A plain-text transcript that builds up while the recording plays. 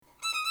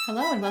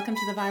Hello and welcome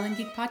to the Violin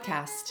Geek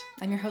podcast.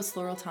 I'm your host,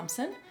 Laurel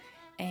Thompson,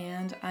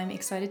 and I'm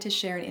excited to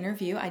share an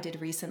interview I did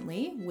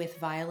recently with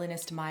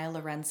violinist Maya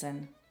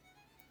Lorenzen.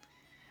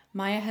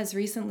 Maya has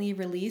recently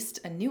released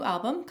a new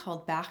album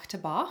called Bach to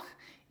Bach,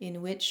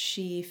 in which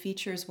she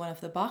features one of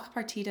the Bach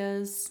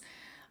partitas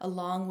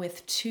along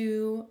with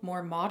two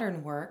more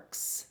modern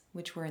works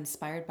which were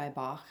inspired by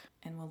Bach,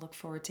 and we'll look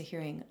forward to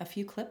hearing a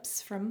few clips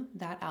from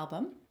that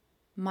album.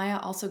 Maya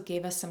also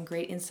gave us some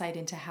great insight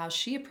into how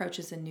she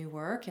approaches a new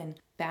work and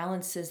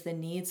balances the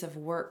needs of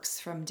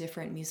works from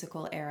different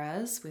musical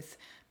eras with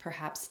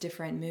perhaps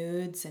different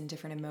moods and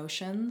different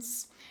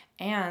emotions.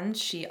 And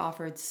she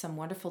offered some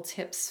wonderful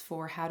tips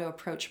for how to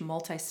approach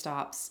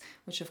multi-stops,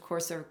 which of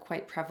course are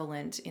quite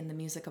prevalent in the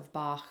music of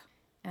Bach,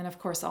 and of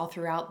course all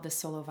throughout the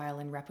solo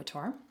violin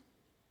repertoire.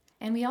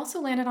 And we also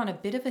landed on a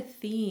bit of a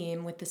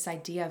theme with this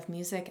idea of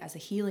music as a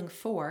healing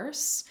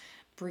force,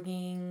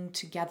 bringing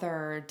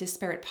together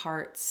disparate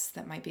parts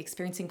that might be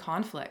experiencing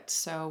conflict.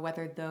 So,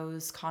 whether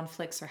those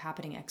conflicts are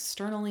happening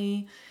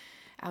externally,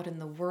 out in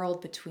the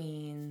world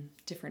between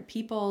different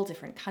people,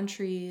 different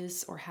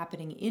countries, or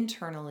happening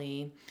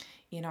internally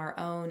in our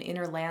own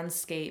inner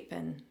landscape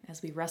and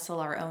as we wrestle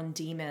our own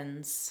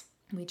demons.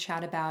 We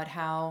chat about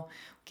how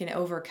we can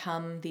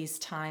overcome these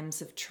times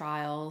of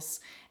trials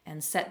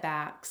and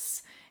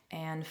setbacks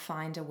and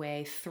find a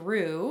way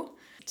through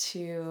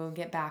to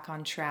get back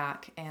on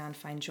track and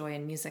find joy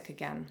in music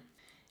again.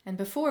 And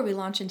before we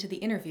launch into the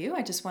interview,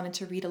 I just wanted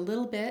to read a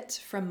little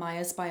bit from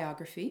Maya's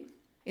biography.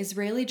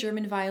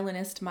 Israeli-German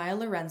violinist Maya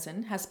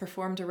Lorenzen has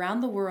performed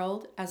around the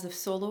world as a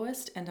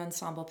soloist and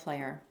ensemble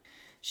player.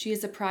 She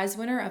is a prize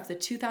winner of the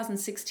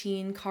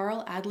 2016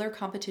 Karl Adler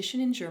competition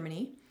in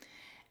Germany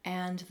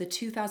and the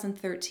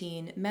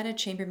 2013 Meta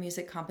Chamber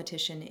Music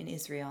competition in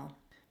Israel.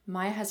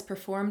 Maya has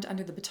performed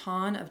under the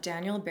baton of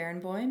Daniel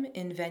Barenboim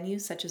in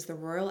venues such as the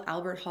Royal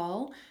Albert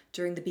Hall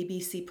during the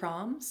BBC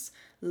Proms,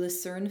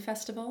 Lucerne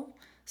Festival,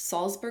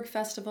 Salzburg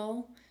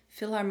Festival,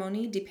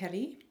 Philharmonie de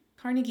Paris,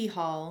 Carnegie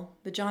Hall,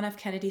 the John F.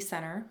 Kennedy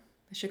Center,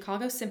 the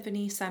Chicago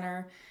Symphony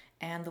Center,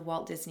 and the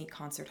Walt Disney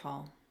Concert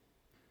Hall.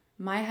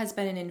 Maya has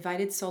been an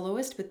invited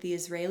soloist with the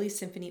Israeli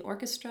Symphony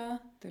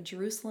Orchestra, the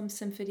Jerusalem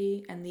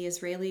Symphony, and the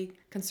Israeli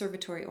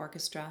Conservatory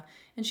Orchestra,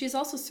 and she has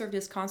also served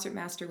as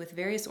concertmaster with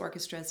various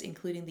orchestras,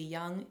 including the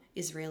Young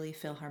Israeli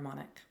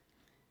Philharmonic.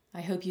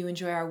 I hope you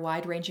enjoy our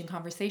wide-ranging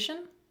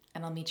conversation,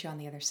 and I'll meet you on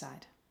the other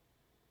side.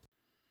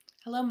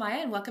 Hello,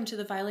 Maya, and welcome to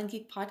the Violin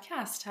Geek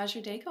podcast. How's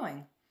your day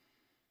going?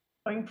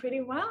 Going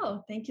pretty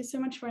well. Thank you so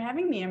much for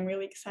having me. I'm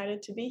really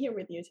excited to be here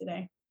with you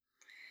today.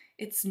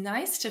 It's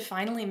nice to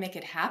finally make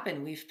it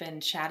happen. We've been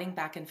chatting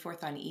back and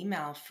forth on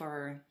email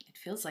for, it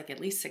feels like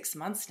at least 6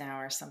 months now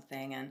or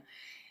something.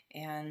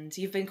 And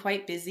you've been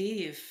quite busy.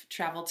 You've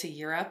traveled to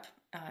Europe,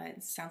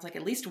 it sounds like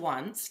at least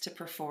once to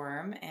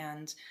perform,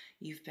 and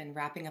you've been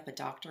wrapping up a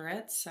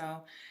doctorate.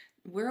 So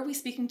where are we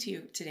speaking to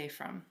you today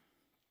from?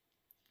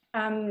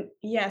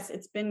 Yes,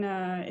 it's been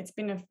a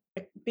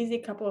busy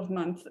couple of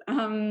months.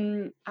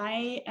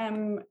 I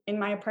am in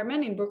my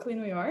apartment in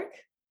Brooklyn, New York.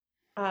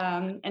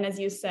 And as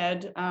you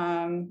said,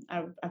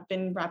 I've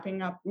been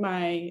wrapping up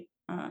my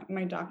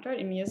doctorate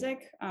in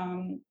music,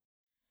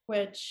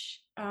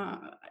 which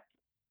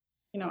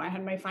I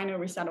had my final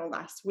recital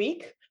last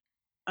week,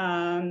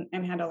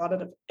 and had a lot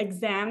of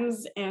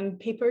exams and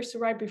papers to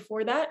write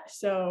before that.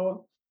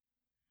 So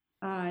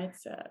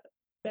it's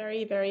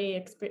very,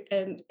 very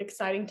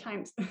exciting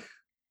times.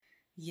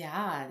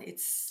 Yeah,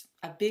 it's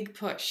a big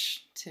push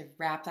to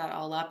wrap that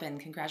all up, and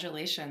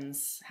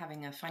congratulations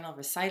having a final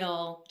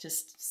recital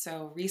just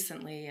so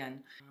recently.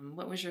 And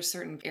what was your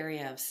certain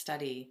area of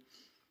study?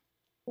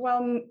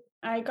 Well,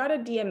 I got a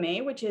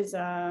DMA, which is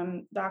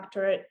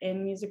doctorate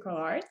in musical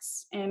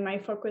arts, and my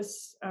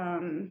focus,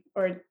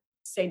 or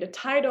say the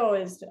title,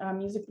 is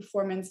music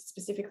performance,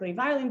 specifically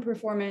violin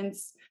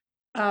performance.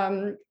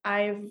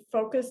 I've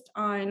focused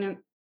on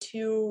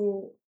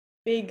two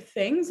big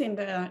things in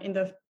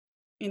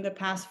the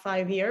past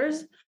 5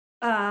 years.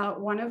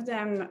 One of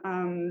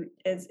them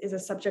is a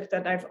subject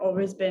that I've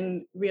always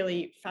been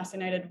really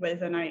fascinated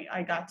with, and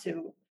I got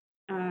to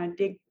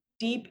dig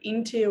deep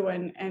into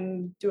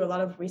and do a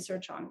lot of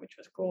research on, which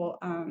was cool.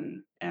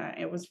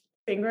 It was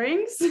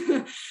fingerings.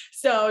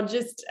 So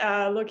just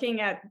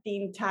looking at the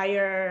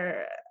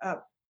entire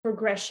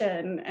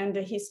progression and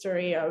the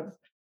history of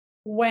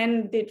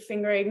when did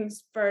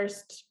fingerings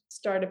first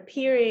start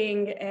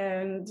appearing,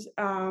 and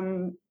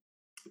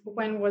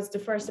when was the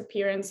first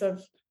appearance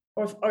of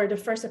or the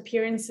first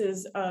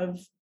appearances of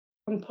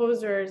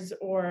composers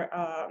or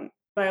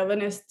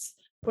violinists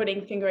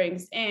putting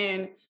fingerings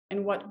in,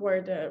 and what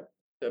were the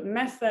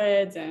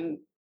methods and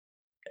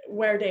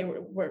where they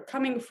were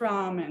coming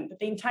from, and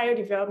the entire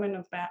development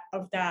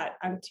of that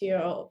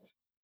until,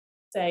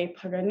 say,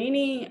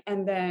 Paganini,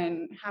 and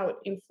then how it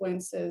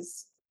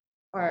influences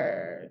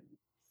our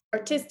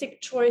artistic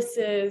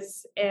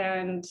choices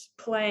and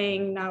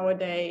playing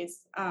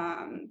nowadays.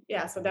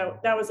 So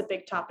that was a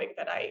big topic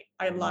that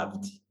I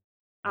loved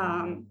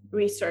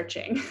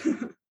researching.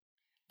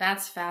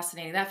 That's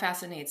fascinating. That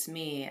fascinates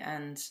me.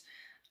 And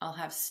I'll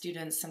have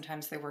students,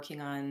 sometimes they're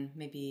working on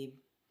maybe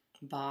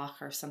Bach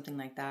or something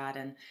like that,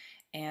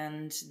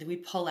 and we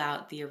pull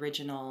out the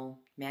original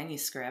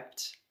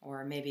manuscript,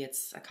 or maybe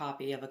it's a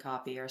copy of a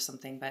copy or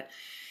something, but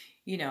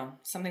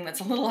something that's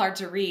a little hard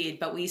to read,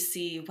 but we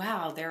see,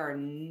 wow, there are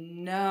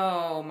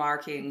no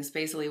markings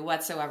basically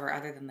whatsoever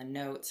other than the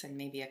notes and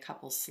maybe a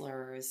couple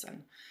slurs,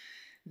 and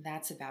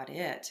that's about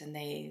it. And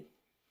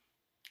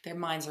their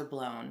minds are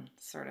blown,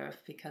 sort of,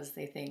 because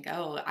they think,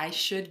 oh, I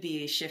should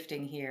be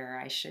shifting here,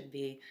 I should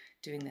be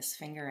doing this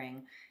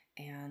fingering.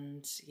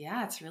 And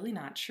yeah, it's really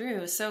not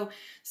true. So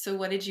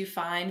what did you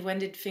find? When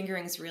did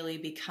fingerings really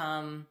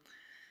become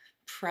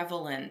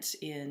prevalent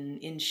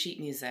in sheet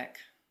music?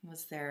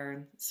 Was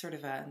there sort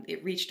of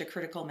it reached a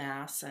critical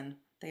mass and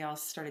they all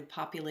started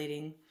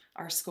populating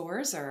our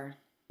scores, or?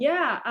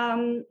 Yeah.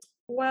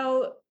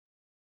 Well,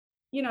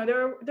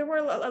 there were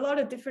a lot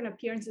of different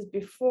appearances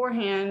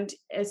beforehand,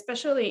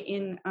 especially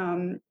in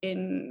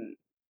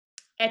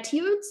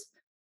etudes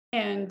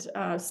and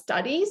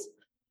studies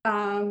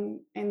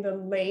in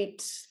the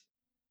late,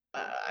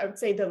 I would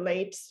say the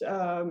late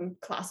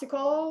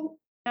classical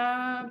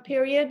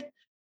period.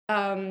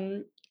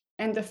 Um,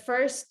 and the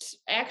first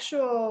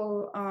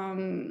actual,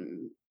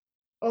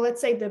 well,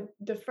 let's say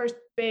the first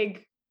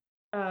big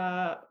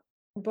uh,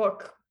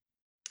 book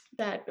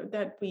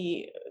that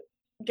we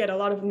can get a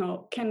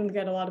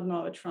lot of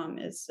knowledge from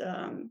is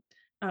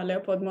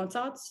Leopold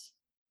Mozart's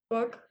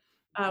book,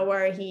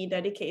 where he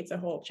dedicates a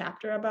whole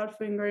chapter about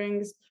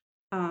fingerings.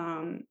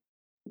 Um,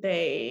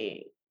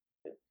 they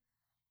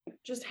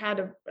just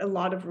had a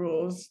lot of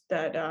rules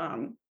that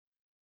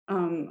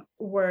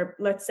were,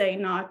 let's say,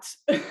 not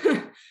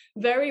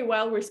very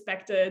well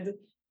respected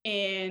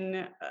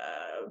in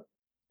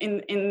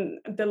in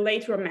the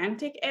late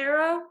Romantic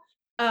era.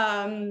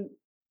 Um,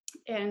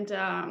 and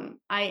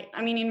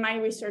I mean, in my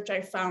research, I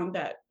found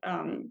that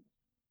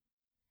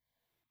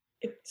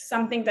it's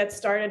something that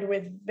started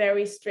with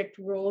very strict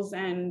rules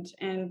and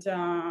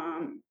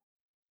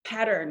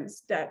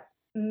patterns that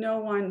no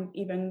one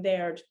even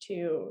dared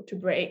to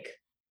break.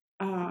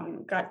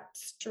 Got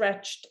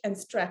stretched and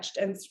stretched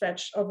and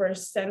stretched over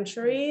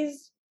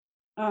centuries,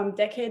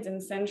 decades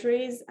and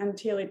centuries,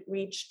 until it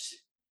reached,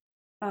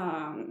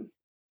 um,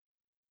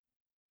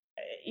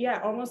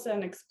 yeah, almost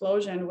an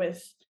explosion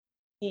with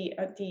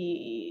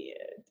the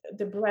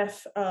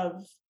breadth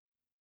um,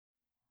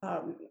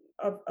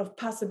 of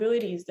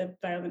possibilities that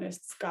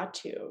violinists got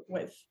to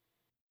with.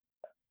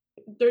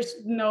 There's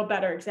no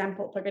better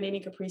example, Paganini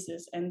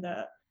Caprices, and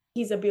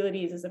his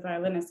abilities as a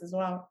violinist as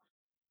well,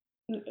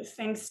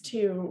 thanks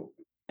to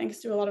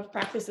a lot of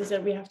practices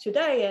that we have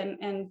today,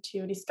 and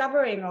to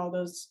discovering all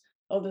those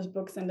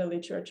books in the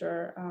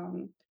literature.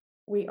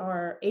 We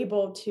are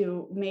able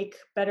to make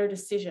better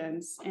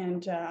decisions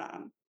and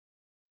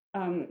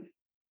um,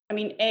 I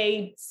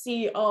mean,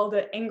 see all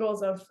the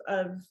angles of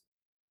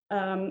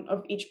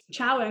each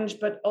challenge,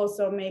 but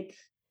also make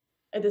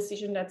a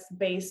decision that's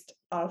based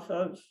off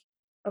of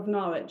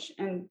knowledge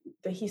and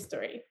the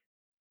history.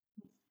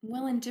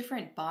 Well, in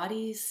different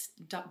body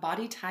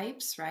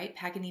types, right?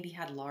 Paganini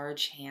had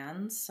large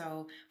hands,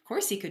 so of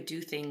course he could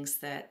do things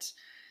that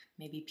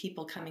maybe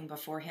people coming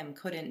before him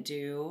couldn't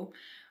do.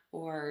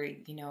 Or,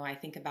 I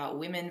think about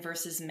women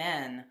versus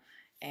men,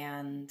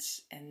 and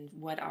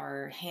what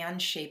our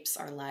hand shapes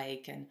are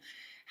like, and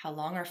how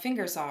long our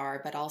fingers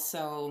are, but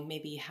also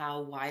maybe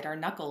how wide our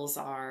knuckles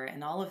are,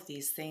 and all of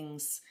these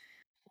things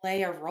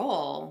play a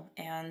role.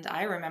 And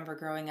I remember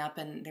growing up,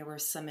 and there were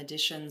some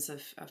editions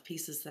of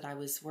pieces that I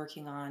was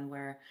working on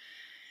where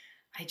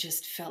I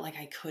just felt like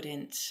I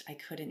couldn't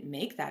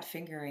make that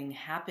fingering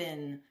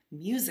happen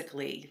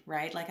musically,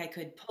 right? Like I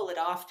could pull it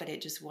off, but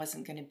it just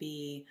wasn't going to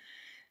be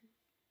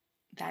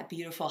that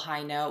beautiful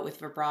high note with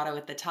vibrato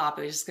at the top.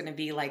 It was just going to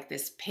be like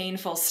this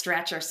painful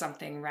stretch or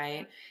something,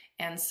 right?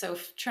 And so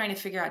trying to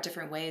figure out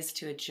different ways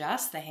to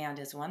adjust the hand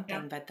is one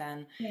Yeah, thing, but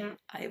then yeah,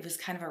 it was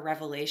kind of a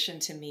revelation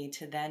to me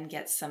to then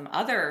get some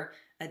other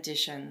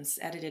editions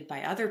edited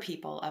by other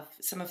people of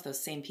some of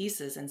those same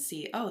pieces and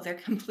see, oh, they're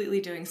completely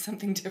doing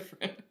something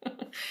different.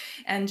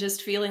 And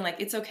just feeling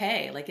like it's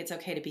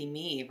okay to be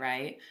me,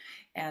 right?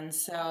 And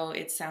so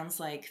it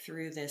sounds like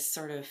through this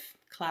sort of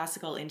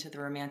classical into the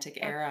romantic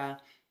yeah. era,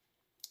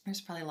 there's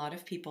probably a lot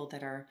of people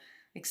that are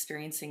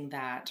experiencing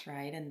that,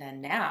 right? And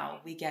then now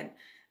we get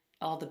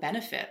all the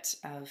benefit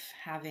of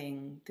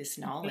having this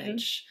Mhm.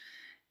 knowledge.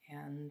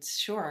 And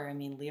sure, I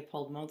mean,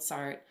 Leopold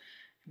Mozart,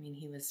 I mean,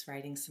 he was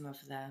writing some of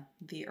the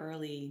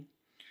early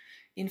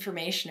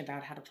information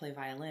about how to play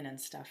violin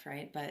and stuff,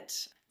 right?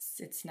 But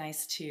it's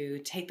nice to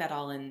take that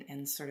all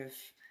and sort of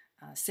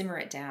simmer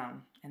it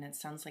down. And it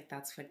sounds like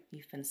that's what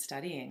you've been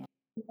studying.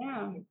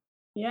 Yeah,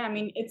 yeah. I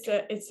mean,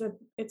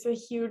 it's a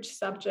huge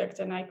subject,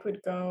 and I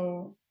could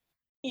go.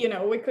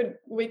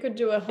 We could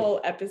do a whole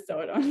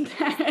episode on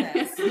that.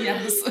 Yes,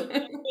 yes.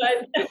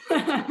 but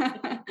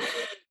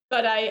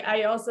but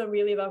I also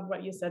really love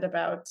what you said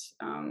about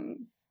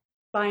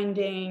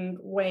finding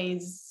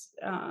ways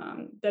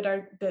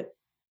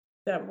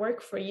that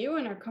work for you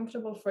and are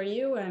comfortable for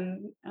you,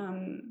 and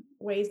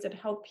ways that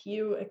help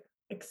you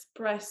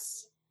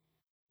express.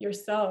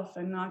 yourself,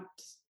 and not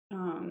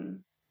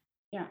um,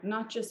 yeah,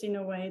 not just in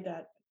a way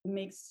that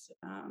makes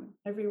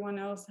everyone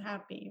else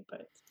happy,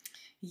 but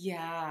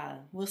Yeah.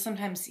 Well,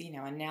 sometimes,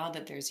 and now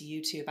that there's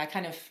YouTube,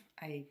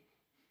 I'm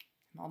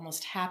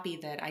almost happy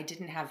that I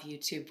didn't have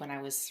YouTube when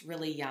I was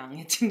really young.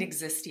 It didn't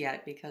exist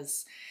yet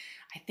because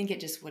I think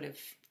it just would have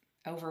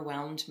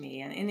overwhelmed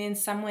me. And in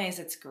some ways,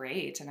 it's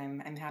great. And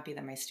I'm happy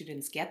that my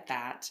students get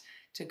that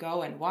to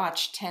go and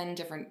watch 10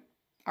 different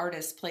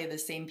artists play the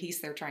same piece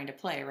they're trying to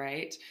play,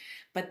 right?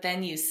 But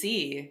then you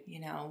see,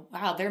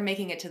 wow, they're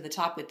making it to the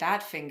top with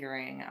that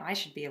fingering. I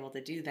should be able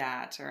to do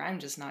that, or I'm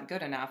just not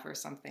good enough, or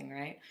something,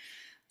 right?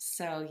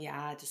 So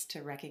yeah, just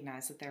to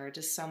recognize that there are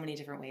just so many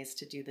different ways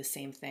to do the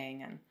same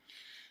thing,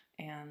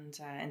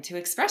 and to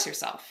express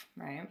yourself,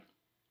 right?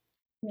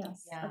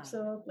 yes, Yeah.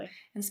 absolutely.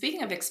 And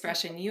speaking of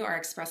expression, you are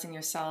expressing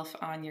yourself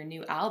on your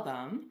new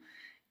album.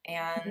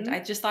 And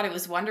I Mhm. just thought it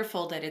was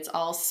wonderful that it's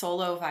all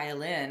solo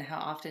violin. How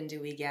often do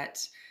we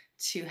get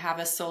to have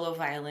a solo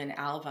violin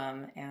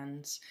album?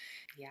 And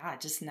yeah,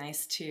 just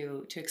nice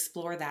to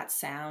explore that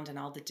sound and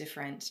all the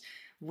different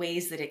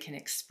ways that it can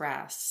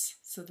express.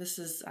 So this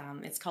is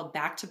it's called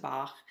Back to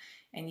Bach,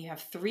 and you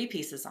have three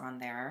pieces on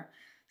there,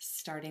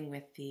 starting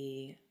with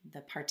the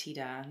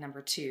Partita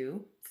number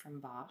 2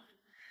 from Bach.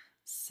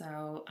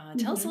 So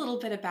tell us a Mhm. little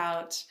bit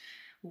about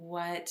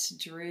what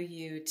drew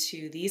you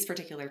to these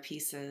particular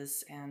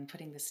pieces and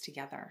putting this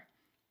together.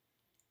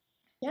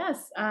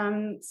 Yes.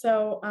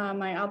 So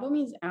my album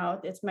is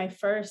out. It's my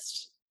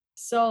first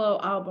solo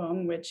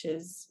album, which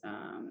is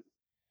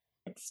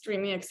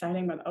extremely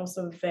exciting, but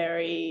also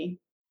very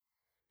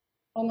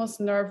almost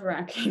nerve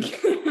wracking.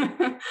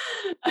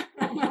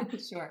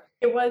 Sure.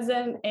 It was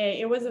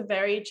a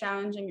very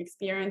challenging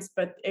experience,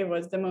 but it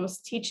was the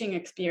most teaching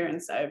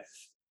experience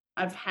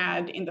I've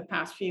had in the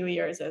past few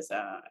years as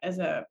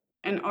a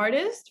an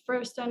artist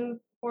first and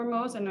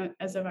foremost, and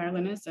as a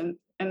violinist, and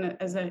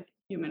as a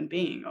human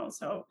being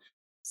also.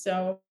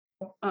 So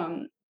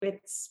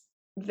it's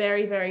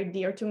very, very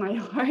dear to my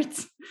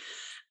heart.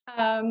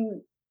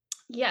 um,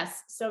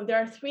 Yes, so there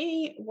are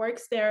 3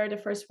 works there. The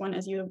first one,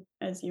 as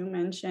you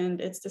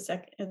mentioned, it's the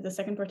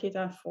second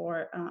partita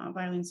for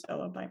violin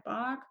solo by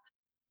Bach,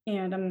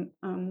 and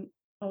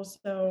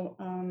also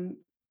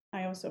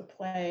I also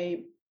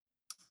play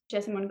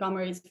Jesse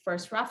Montgomery's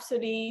First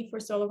Rhapsody for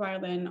solo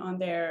violin on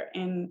there,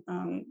 and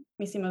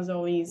Missy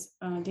Mazzoli's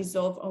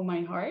Dissolve Oh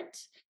My Heart.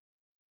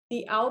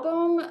 The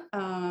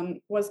album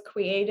was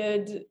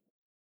created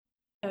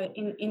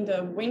in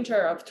the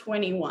winter of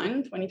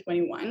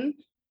 2021,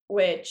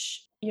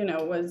 which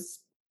was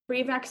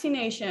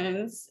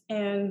pre-vaccinations,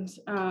 and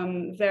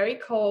very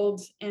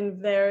cold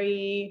and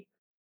very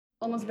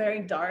almost very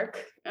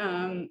dark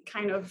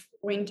kind of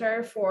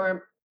winter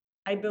for,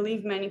 I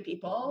believe, many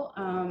people.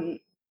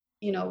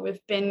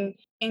 We've been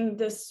in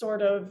this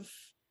sort of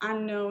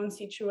unknown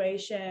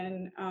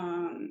situation,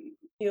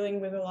 dealing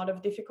with a lot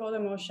of difficult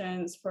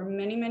emotions for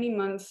many, many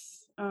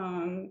months.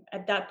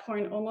 At that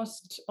point,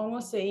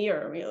 almost a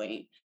year,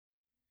 really.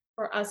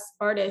 For us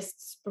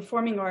artists,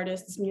 performing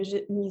artists,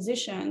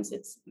 musicians,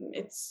 it's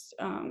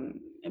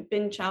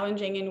been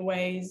challenging in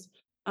ways.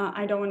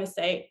 I don't want to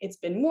say it's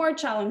been more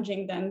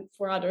challenging than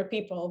for other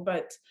people,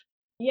 but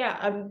yeah,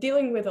 I'm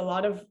dealing with a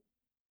lot of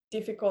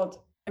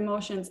difficult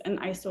emotions and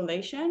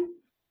isolation.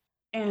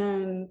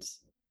 And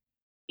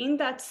in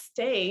that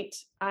state,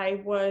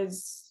 I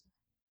was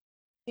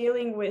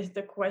dealing with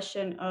the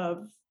question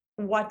of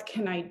what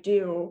can I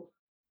do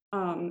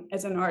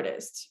as an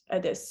artist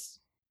at this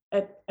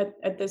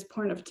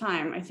point of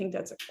time. I think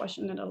that's a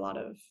question that a lot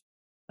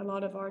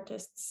of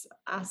artists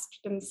ask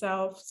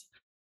themselves.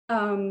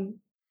 Um,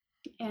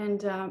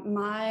 and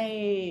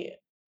my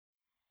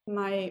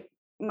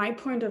my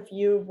point of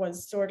view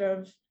was sort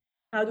of,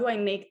 how do I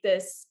make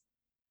this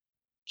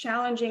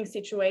challenging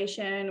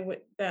situation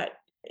that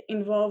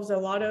involves a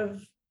lot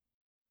of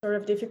sort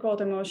of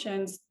difficult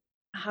emotions,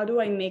 how do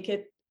I make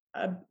it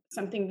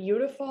something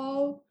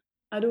beautiful?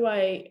 How do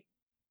I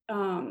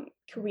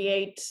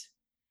create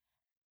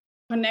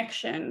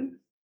connection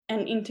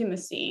and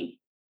intimacy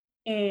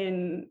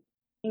in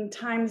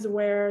times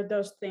where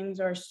those things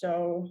are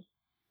so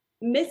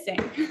missing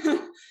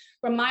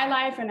from my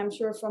life, and I'm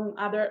sure from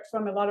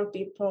a lot of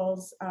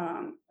people's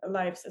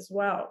lives as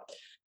well.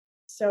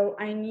 So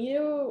I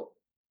knew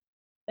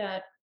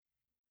that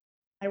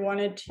I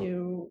wanted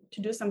to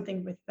do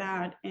something with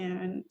that,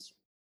 and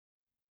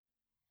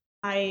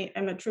I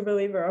am a true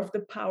believer of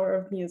the power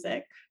of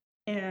music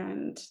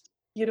and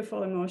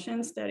beautiful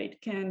emotions that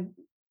it can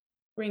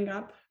bring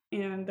up,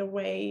 and the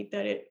way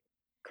that it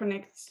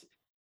connects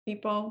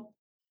people,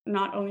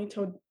 not only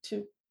to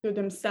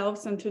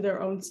themselves and to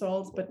their own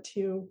souls, but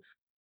to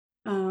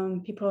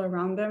people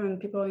around them and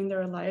people in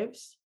their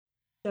lives.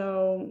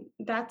 So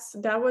that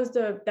was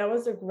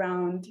the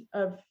ground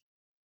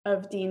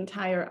of the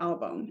entire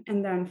album.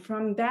 And then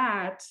from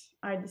that,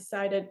 I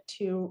decided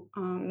to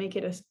make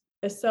it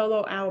a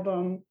solo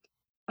album,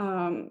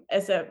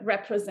 as a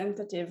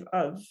representative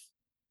of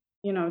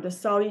the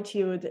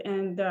solitude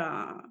and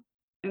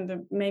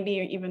the maybe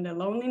even the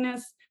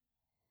loneliness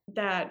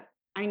that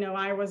I know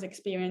I was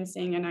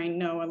experiencing, and I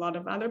know a lot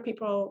of other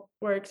people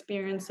were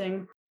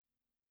experiencing.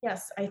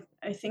 Yes,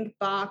 I think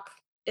Bach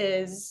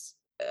is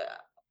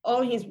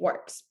all his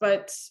works,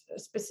 but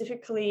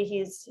specifically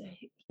his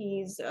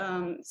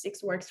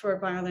 6 works for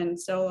violin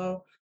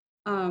solo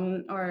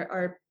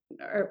are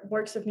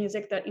works of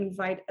music that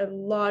invite a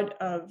lot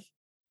of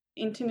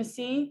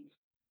intimacy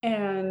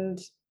and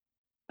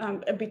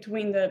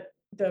between the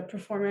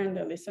performer and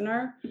the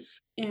listener,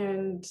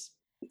 and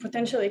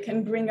potentially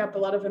can bring up a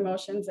lot of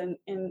emotions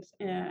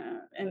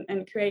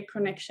and create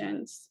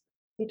connections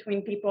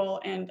between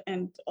people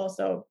and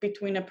also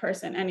between a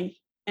person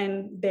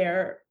and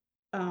their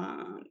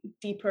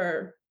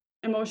deeper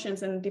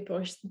emotions and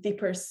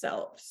deeper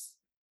selves.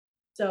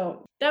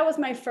 So that was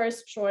my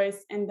first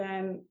choice, and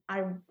then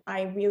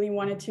I really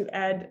wanted to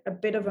add a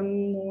bit of a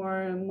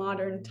more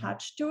modern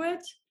touch to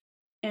it,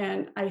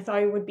 and I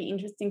thought it would be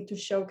interesting to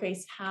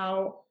showcase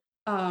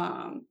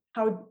um,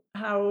 how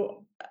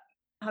how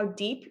how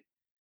deep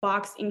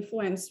Bach's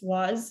influence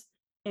was.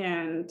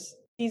 And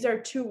these are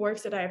 2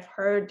 works that I've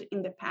heard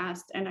in the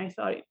past, and I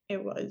thought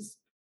it was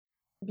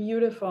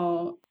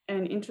beautiful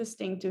and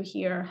interesting to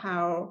hear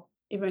how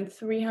even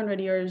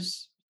 300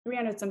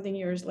 something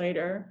years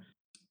later,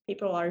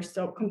 people are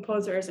so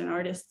composers and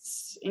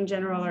artists in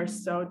general are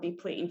so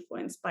deeply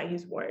influenced by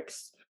his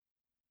works.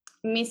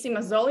 Missy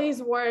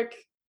Mazzoli's work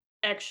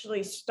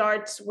actually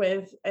starts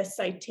with a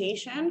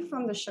citation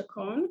from the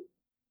Chaconne.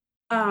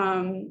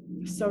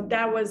 So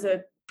that was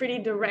a pretty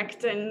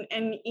direct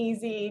and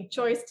easy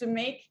choice to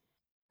make.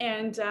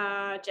 And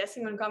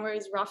Jessie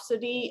Montgomery's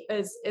Rhapsody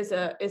is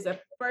a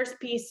first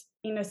piece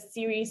in a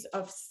series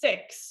of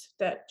 6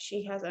 that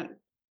she hasn't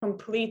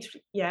complete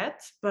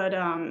yet. But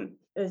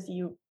as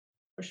you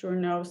for sure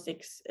know,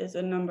 6 is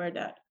a number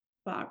that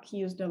Bach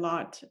used a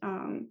lot.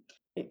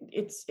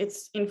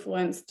 It's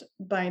influenced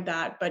by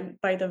that, but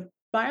by the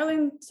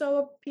violin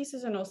solo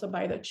pieces and also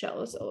by the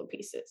cello solo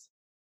pieces.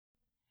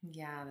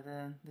 Yeah,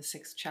 the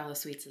 6 cello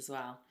suites as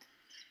well.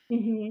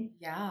 Mm-hmm.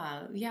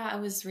 Yeah, I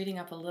was reading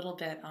up a little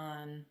bit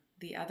on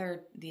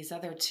these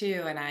other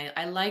two, and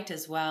I liked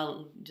as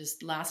well.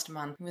 Just last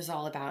month was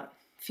all about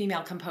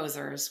female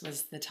composers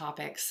was the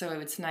topic, so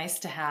it's nice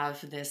to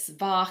have this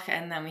Bach,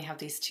 and then we have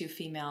these 2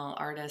 female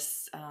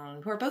artists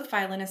who are both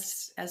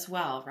violinists as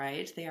well,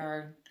 right? They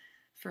are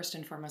first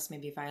and foremost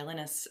maybe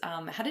violinists.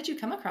 How did you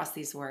come across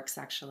these works,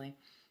 actually?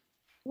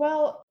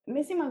 Well,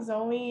 Missy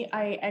Mazzoli,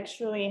 I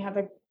actually have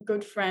a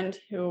good friend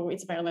who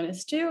is a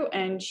violinist too,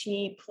 and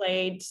she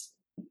played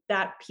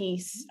that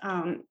piece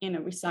in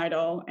a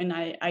recital, and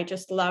I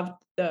just loved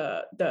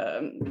the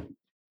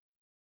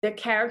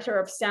character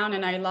of sound,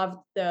 and I loved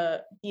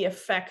the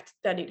effect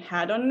that it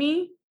had on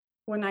me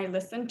when I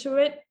listened to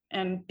it,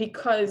 and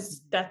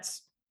because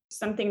that's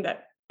something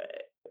that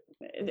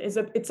it's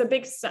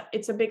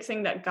a big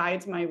thing that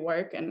guides my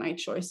work and my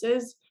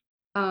choices,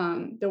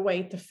 the way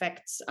it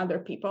affects other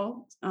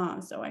people.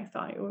 So I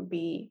thought it would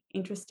be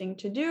interesting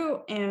to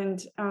do.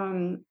 And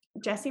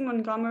Jessie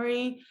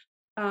Montgomery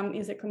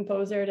is a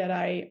composer that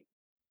I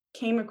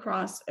came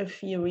across a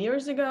few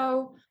years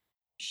ago.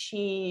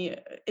 She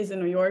is a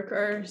New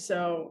Yorker,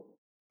 so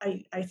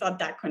I thought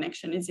that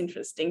connection is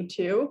interesting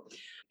too.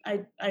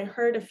 I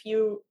heard a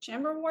few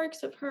chamber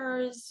works of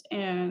hers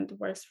and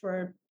works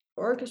for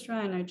orchestra,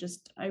 and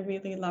I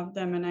really loved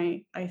them, and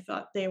I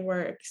thought they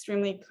were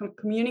extremely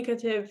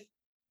communicative.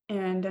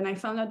 And then I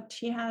found out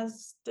she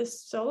has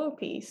this solo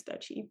piece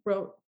that she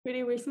wrote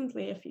pretty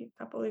recently, a few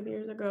couple of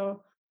years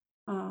ago,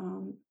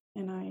 and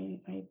I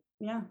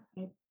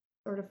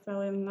sort of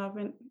fell in love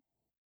in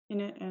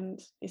it and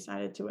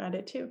decided to add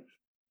it too.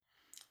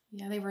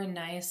 Yeah, they were a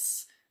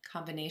nice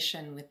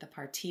combination with the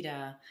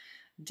partita.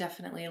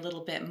 Definitely a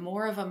little bit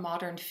more of a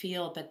modern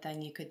feel, but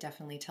then you could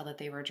definitely tell that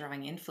they were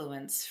drawing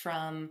influence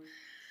from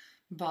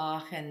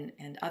Bach and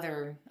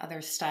other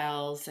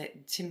styles.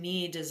 To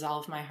me,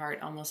 Dissolve My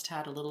Heart almost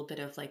had a little bit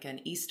of like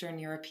an Eastern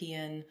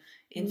European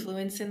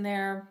influence Mm, in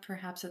there,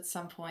 perhaps at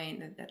some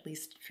point. At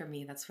least for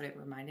me, that's what it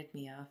reminded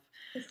me of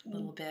a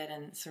little interesting. bit,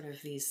 and sort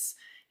of these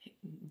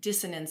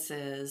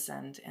dissonances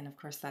and of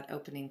course that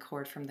opening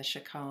chord from the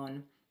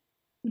chaconne,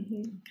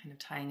 Mhm, kind of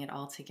tying it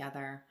all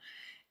together.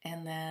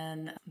 And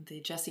then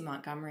the Jessie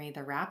Montgomery,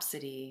 the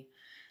Rhapsody,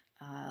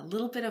 a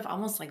little bit of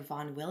almost like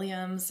Vaughan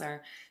Williams,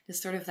 or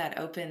just sort of that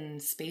open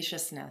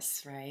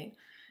spaciousness, right?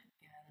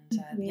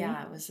 And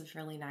yeah, mhm, it was a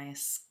really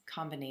nice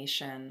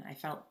combination. I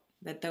felt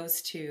that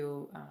those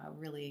two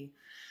really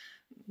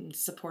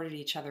supported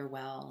each other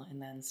well,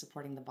 and then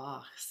supporting the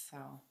Bach.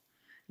 So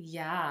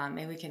yeah,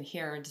 maybe we can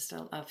hear just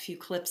a few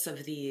clips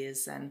of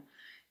these, and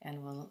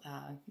we'll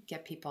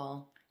get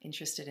people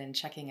interested in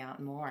checking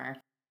out more.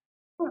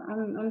 Well,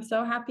 I'm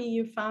so happy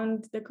you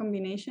found the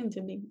combination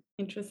to be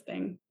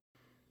interesting.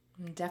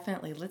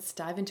 Definitely. Let's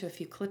dive into a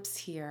few clips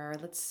here.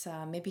 Let's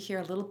maybe hear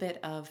a little bit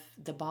of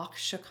the Bach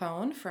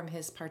Chaconne from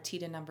his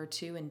Partita number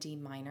 2 in D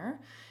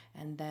minor.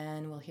 And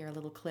then we'll hear a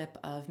little clip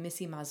of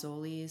Missy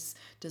Mazzoli's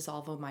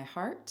Dissolve My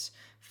Heart,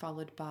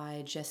 followed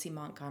by Jessie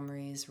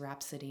Montgomery's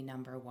Rhapsody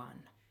number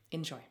 1.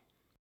 Enjoy.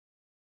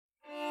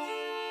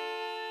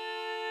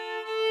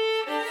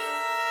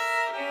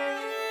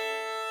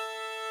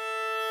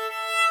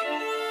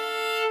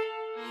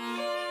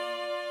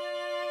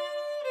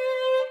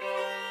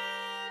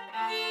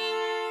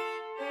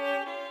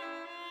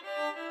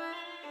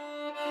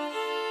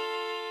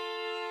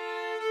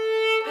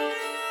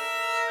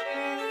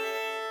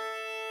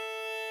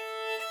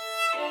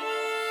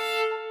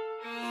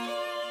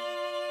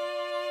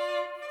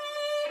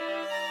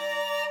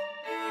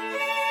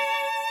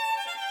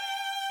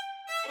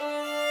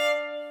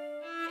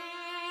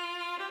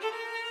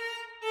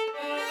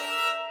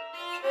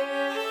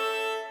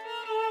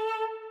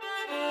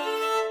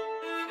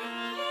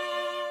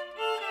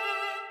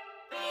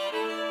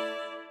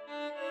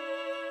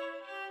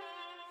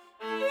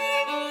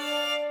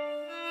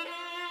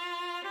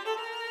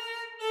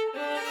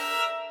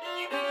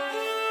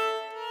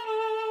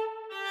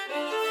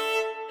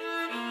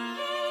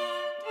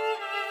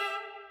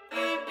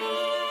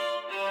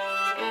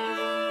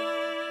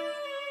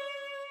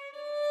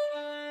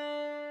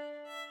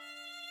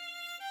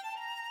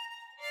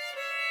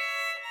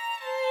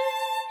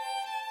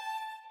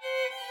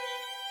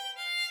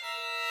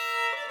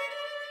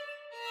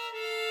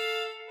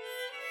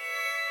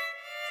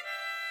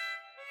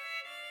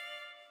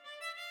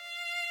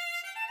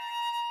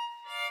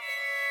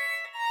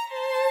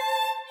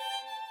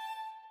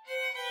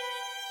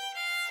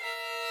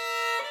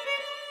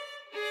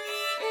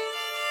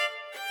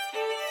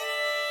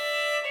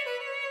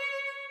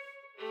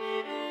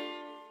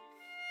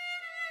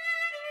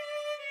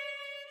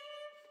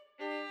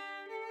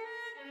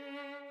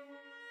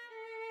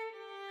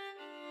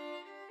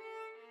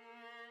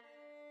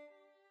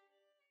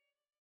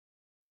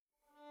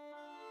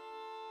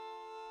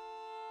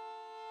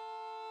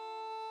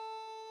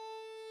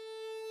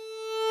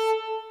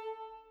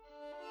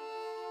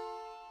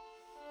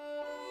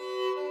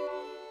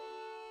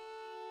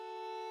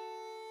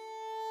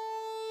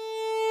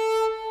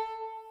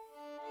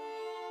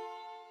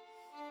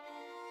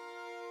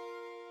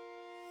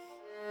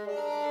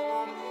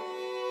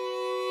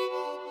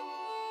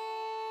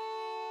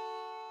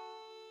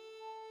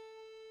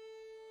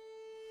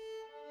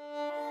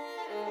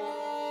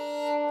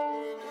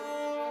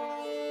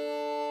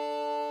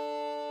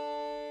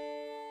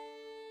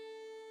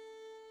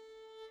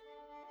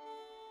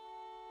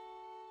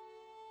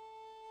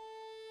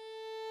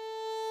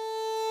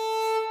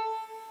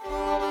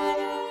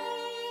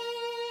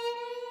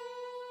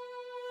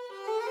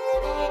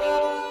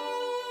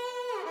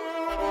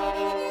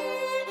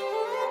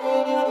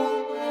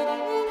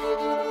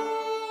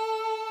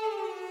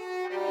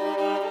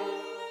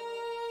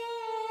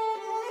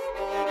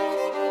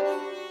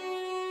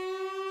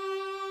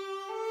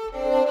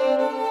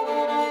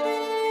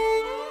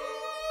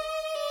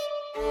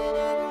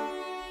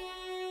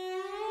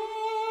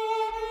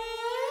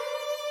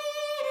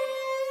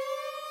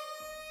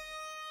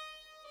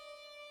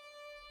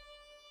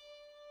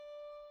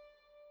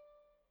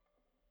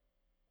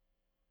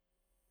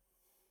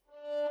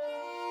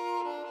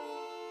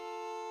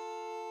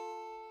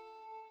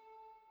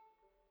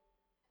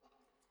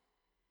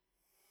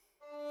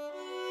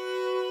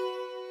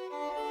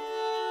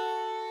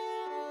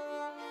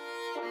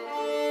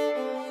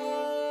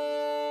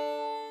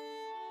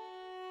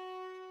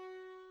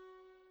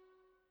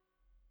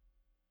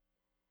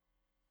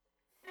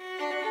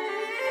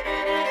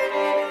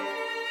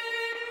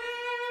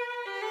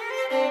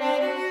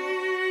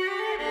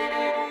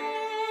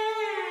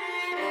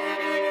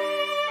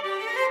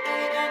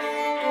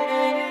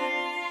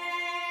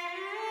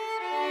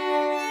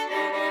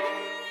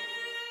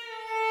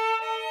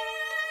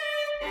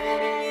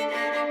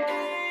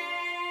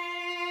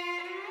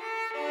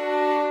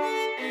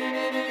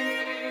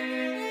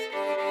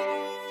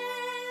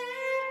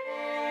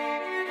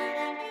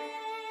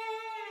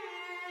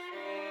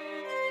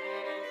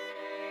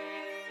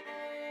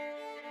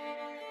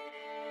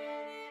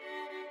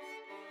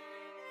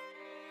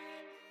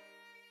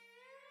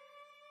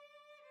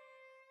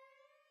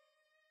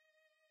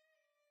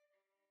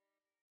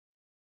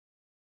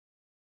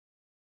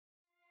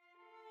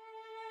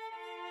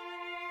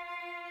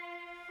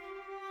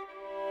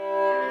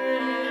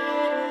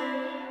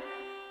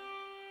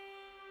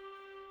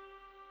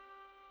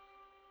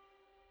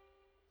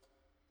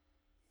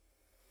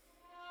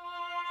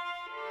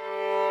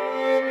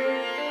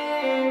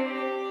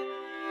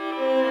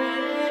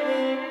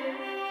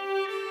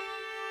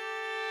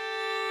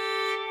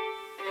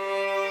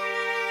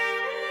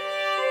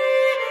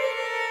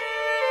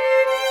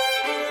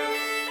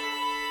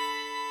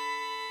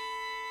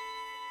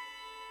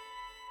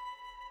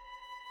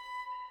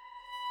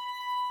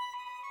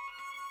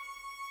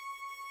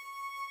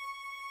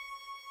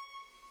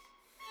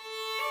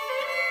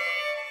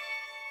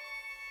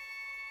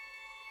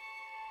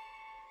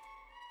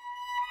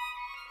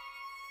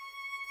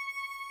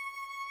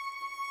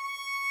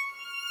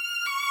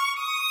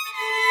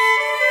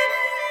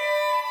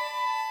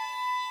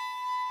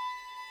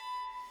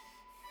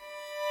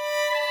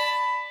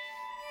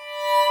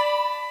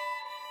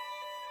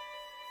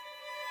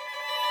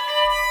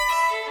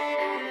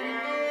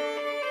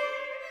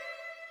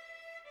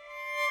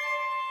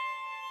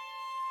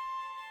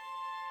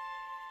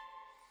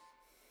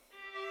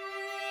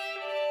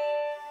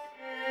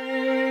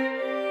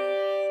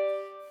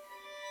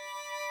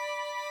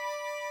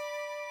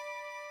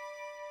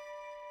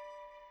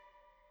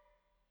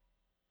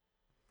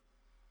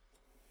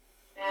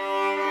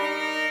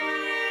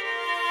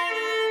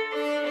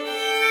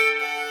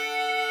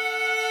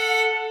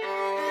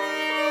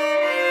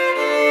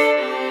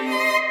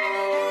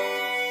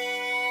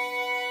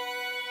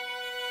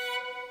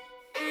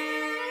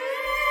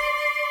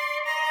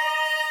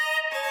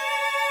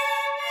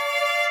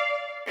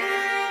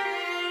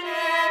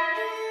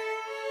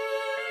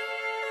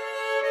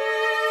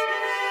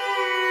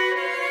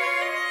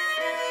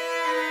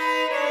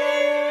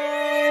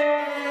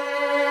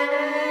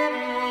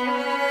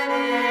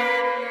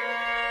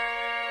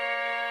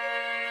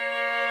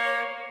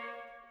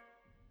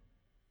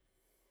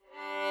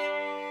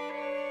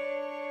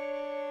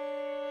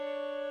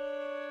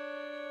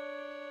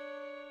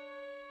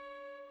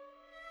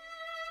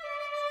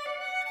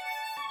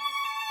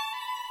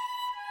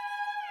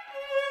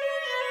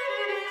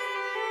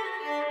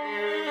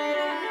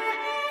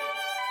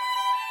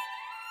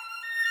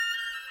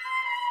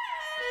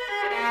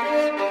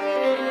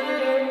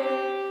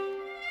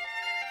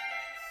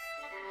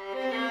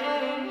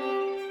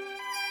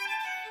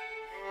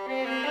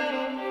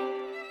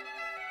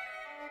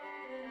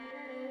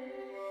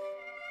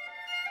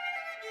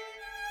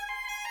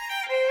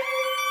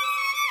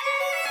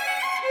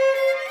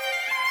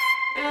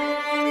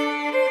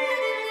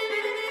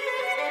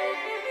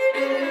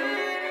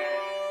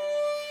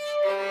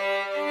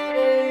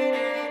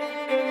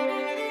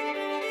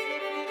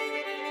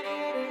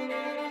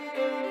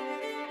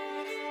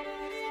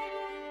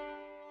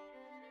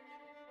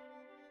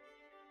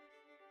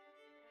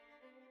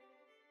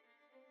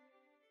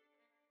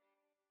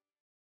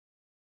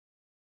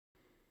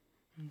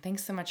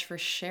 Thanks so much for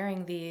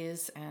sharing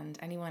these. And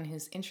anyone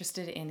who's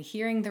interested in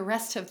hearing the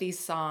rest of these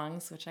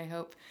songs, which I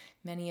hope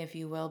many of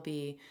you will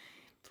be,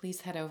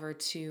 please head over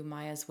to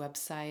Maya's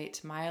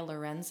website,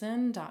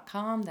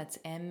 mayalorenzen.com. That's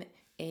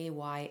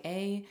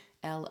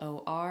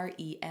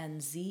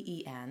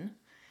MAYALORENZEN.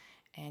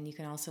 And you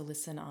can also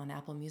listen on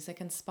Apple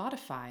Music and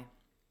Spotify.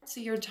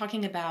 So you're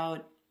talking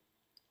about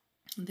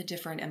the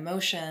different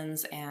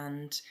emotions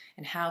and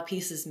how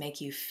pieces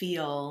make you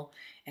feel,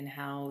 and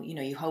how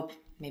you hope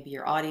maybe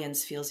your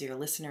audience feels, your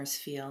listeners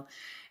feel.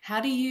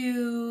 How do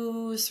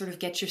you sort of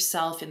get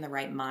yourself in the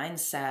right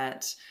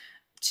mindset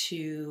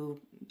to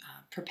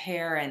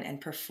prepare and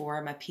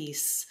perform a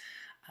piece,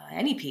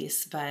 any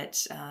piece,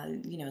 but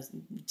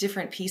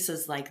different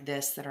pieces like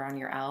this that are on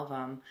your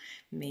album,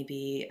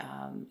 maybe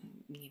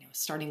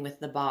starting with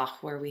the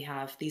Bach, where we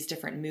have these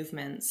different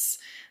movements,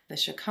 the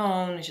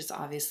chaconne, which is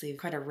obviously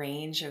quite a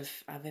range of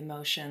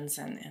emotions,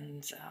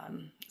 and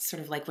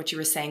sort of like what you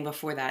were saying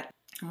before, that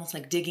almost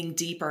like digging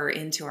deeper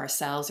into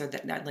ourselves, or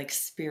that like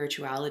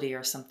spirituality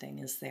or something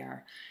is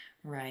there,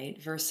 right?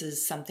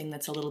 Versus something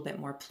that's a little bit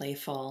more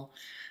playful,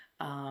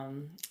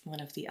 one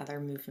of the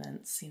other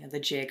movements, the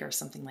jig or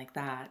something like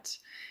that.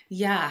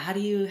 Yeah, how do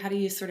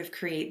you sort of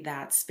create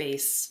that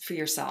space for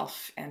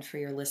yourself and for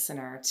your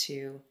listener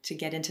to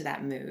get into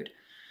that mood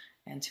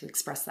and to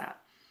express that?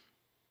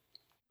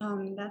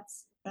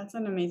 That's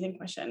an amazing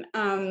question.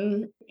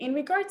 In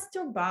regards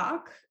to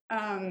Bach,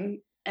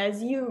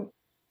 as you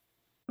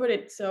put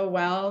it so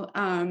well.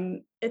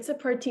 It's a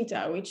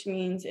partita, which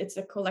means it's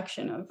a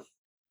collection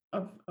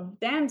of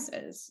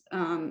dances,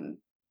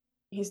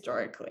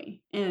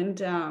 historically.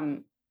 And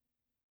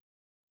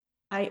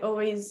I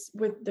always,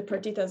 with the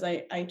partitas,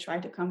 I try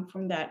to come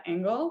from that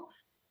angle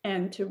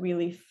and to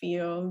really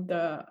feel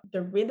the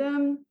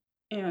rhythm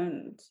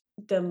and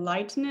the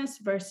lightness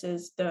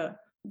versus the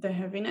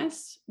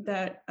heaviness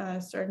that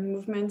certain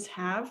movements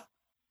have.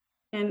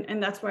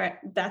 And that's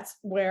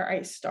where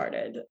I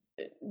started.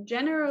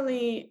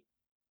 Generally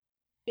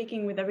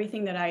speaking, with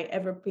everything that I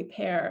ever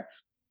prepare,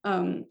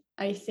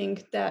 I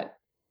think that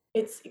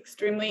it's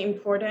extremely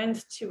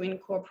important to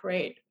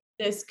incorporate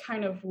this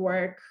kind of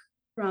work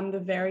from the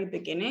very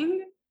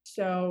beginning.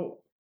 So,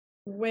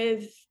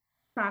 with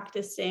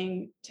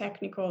practicing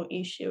technical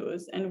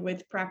issues and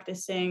with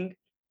practicing,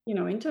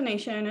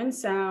 intonation and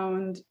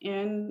sound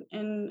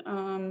and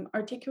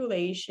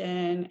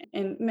articulation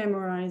and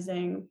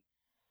memorizing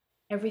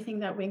everything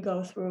that we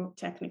go through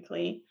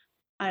technically,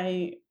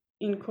 I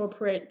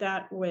incorporate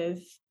that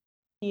with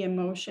the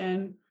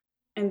emotion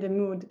and the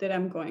mood that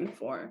I'm going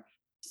for.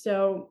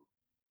 So,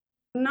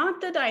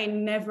 not that I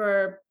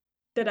never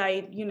that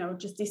I,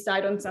 just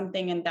decide on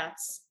something and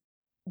that's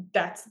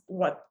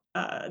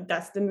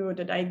the mood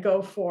that I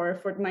go for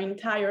my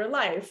entire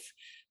life.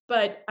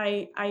 But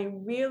I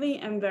really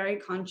am very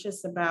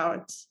conscious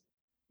about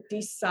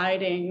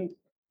deciding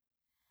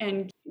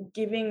and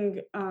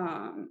giving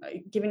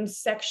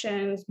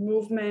sections,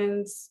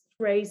 movements,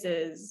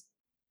 phrases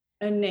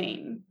a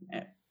name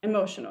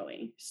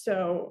emotionally.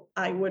 So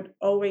I would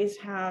always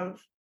have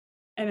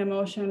an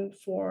emotion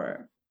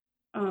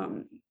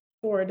um,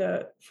 for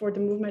the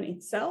movement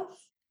itself,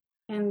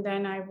 and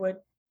then I would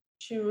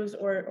choose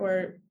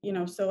or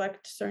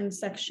select certain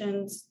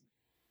sections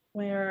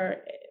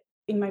where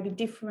it might be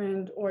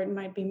different, or it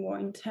might be more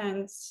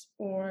intense,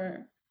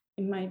 or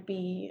it might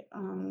be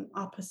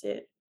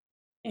opposite,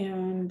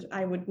 and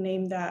I would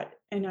name that,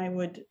 and I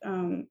would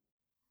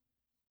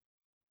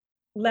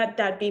let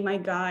that be my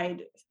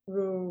guide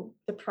through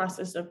the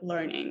process of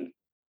learning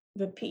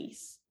the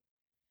piece.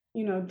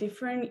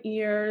 Different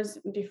ears,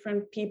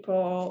 different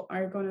people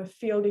are going to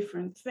feel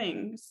different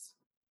things,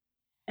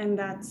 and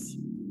that's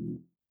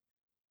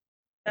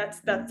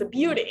the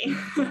beauty.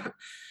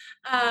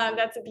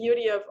 That's the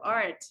beauty of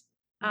art.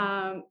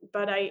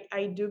 But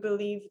I do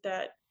believe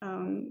that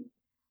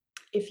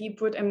if you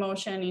put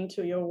emotion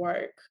into your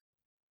work,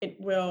 it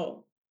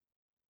will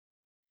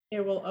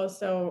it will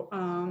also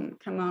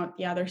come out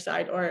the other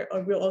side, or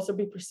will also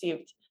be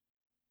perceived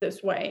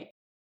this way.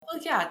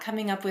 Well, yeah,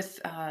 coming up with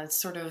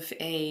sort of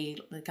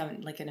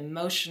like an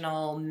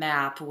emotional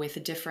map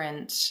with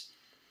different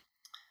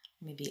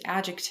maybe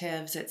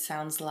adjectives, it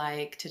sounds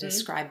like, to Mhm.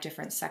 describe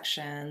different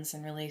sections,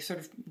 and really sort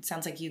of it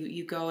sounds like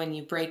you go and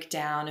you break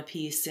down a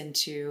piece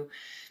into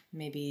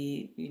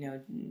maybe,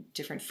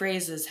 different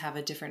phrases have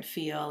a different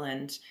feel,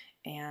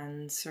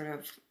 and sort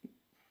of,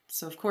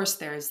 so of course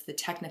there's the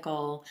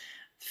technical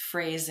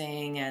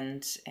phrasing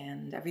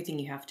and everything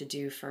you have to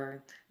do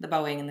for the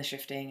bowing and the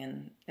shifting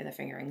and the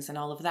fingerings and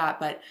all of that.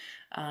 But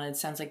it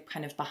sounds like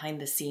kind of behind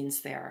the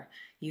scenes there,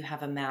 you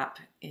have a map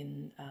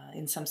in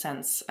some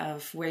sense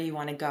of where you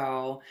want to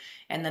go,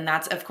 and then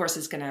that's of course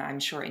is going to, I'm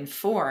sure,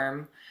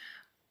 inform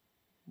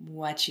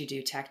what you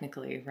do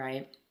technically,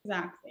 right?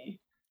 Exactly.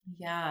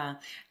 Yeah,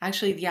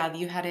 actually, yeah,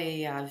 you had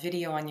a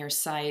video on your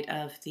site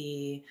of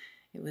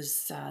it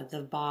was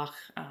the Bach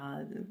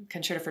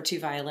Concerto for Two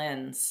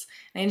Violins.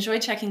 And I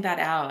enjoyed checking that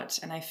out,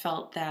 and I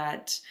felt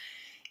that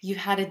you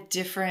had a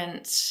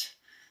different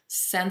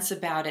sense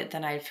about it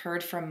than I've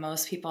heard from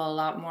most people. A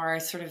lot more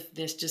sort of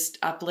this just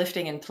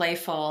uplifting and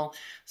playful,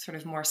 sort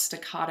of more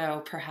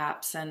staccato,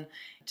 perhaps. And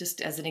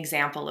just as an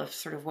example of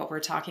sort of what we're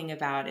talking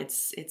about,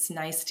 it's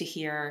nice to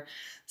hear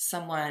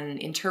someone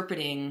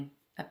interpreting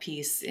a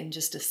piece in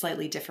just a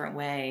slightly different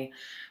way.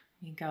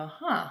 You go,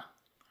 huh,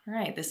 all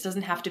right, this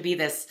doesn't have to be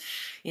this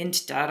in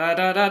da da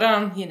da da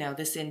dum,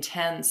 this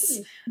intense,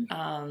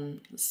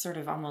 sort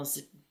of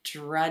almost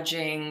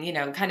drudging,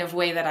 kind of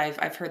way that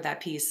I've heard that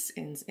piece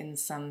in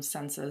some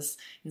senses,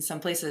 in some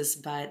places.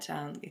 But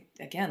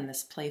again,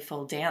 this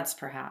playful dance,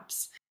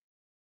 perhaps.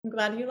 I'm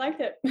glad you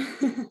liked it.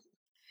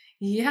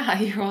 Yeah,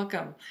 you're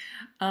welcome.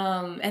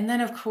 And then,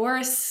 of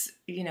course,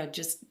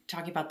 just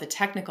talking about the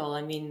technical,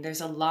 I mean,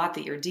 there's a lot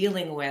that you're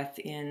dealing with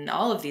in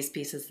all of these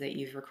pieces that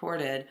you've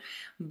recorded,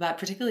 but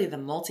particularly the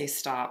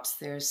multi-stops.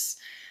 There's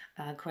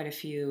quite a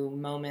few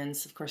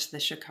moments, of course, the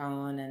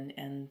chaconne,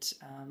 and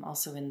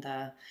also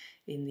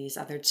in these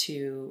other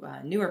two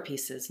newer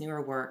pieces,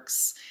 newer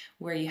works,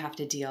 where you have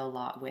to deal a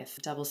lot with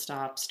double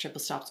stops,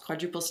 triple stops,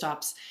 quadruple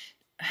stops.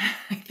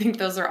 I think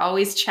those are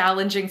always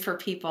challenging for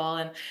people,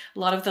 and a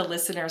lot of the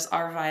listeners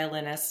are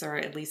violinists or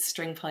at least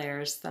string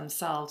players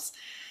themselves.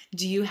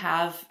 Do you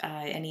have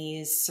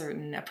any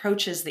certain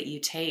approaches that you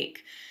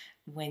take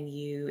when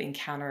you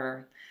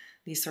encounter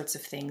these sorts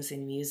of things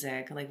in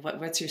music? Like,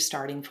 what's your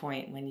starting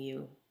point when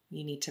you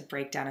need to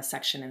break down a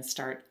section and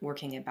start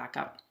working it back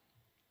up?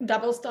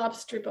 Double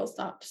stops, triple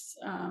stops,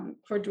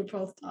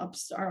 quadruple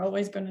stops are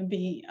always going to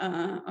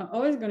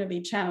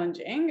be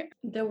challenging.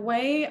 The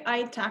way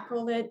I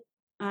tackle it,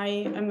 I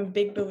am a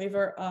big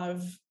believer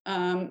of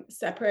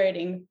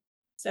separating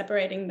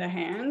the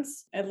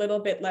hands, a little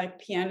bit like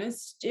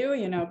pianists do.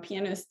 You know,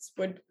 pianists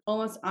would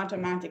almost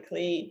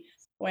automatically,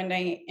 when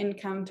they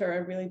encounter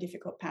a really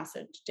difficult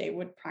passage, they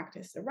would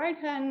practice the right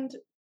hand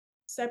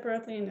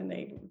separately, and then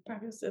they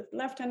practice the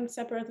left hand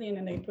separately, and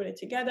then they put it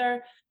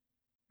together.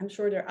 I'm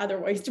sure there are other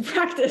ways to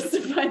practice,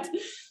 but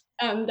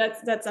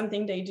that's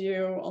something they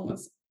do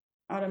almost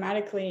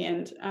automatically.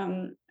 And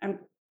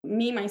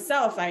me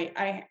myself,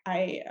 I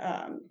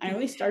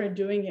only started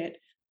doing it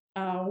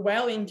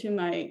well into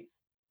my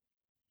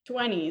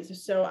 20s.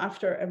 So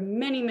after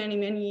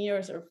many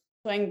years of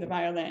playing the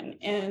violin,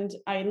 and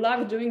I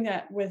love doing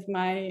that with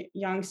my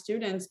young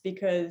students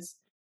because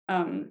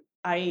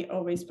I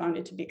always found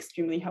it to be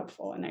extremely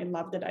helpful, and I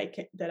love that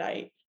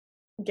I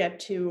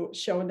get to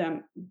show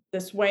them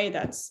this way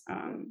that's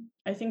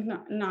I think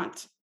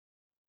not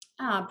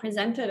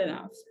presented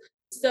enough.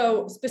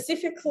 So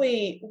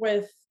specifically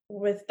with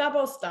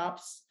double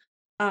stops,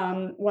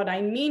 what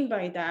I mean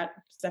by that,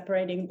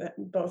 separating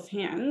both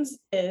hands,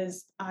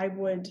 is I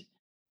would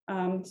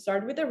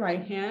start with the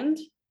right hand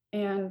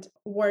and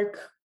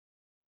work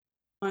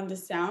on the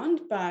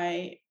sound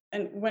by,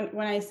 and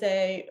when I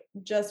say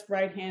just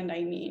right hand,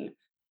 I mean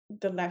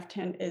the left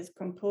hand is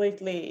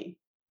completely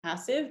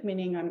passive,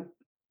 meaning I'm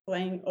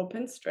playing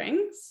open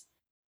strings.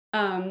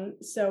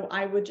 So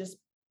I would just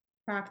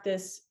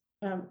practice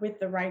with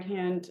the right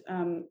hand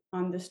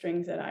on the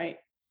strings that I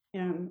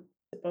am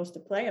supposed to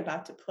play,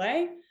 about to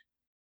play.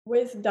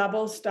 With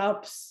double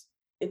stops,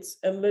 it's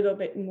a little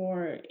bit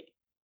more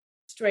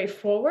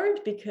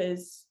straightforward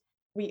because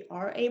we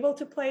are able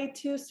to play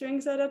two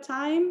strings at a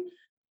time.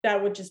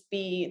 That would just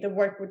be, the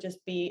work would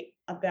just be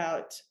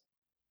about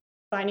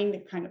finding the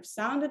kind of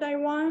sound that I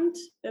want,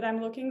 that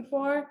I'm looking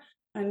for,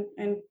 and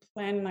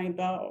plan my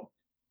bow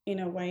in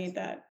a way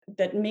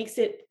that makes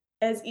it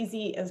as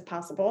easy as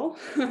possible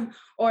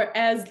or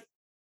as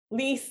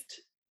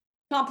least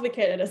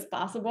complicated as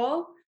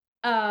possible.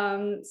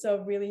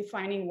 So really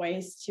finding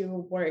ways to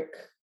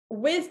work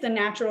with the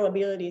natural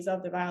abilities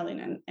of the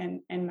violin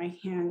and my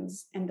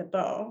hands and the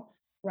bow,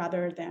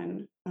 rather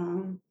than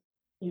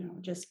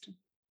just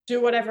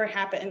do whatever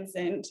happens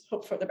and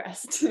hope for the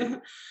best.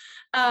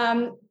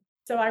 um,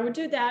 so I would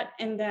do that,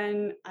 and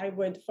then I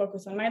would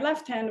focus on my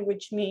left hand,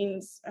 which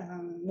means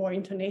more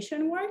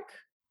intonation work.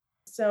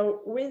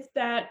 So with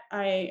that,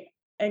 I'm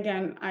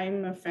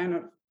a fan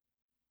of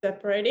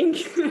separating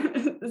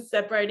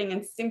separating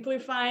and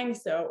simplifying.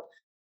 So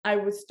I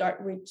would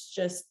start with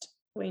just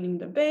cleaning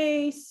the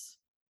bass.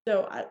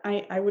 So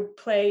I would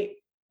play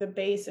the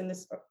bass in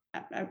this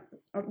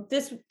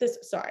this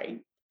sorry,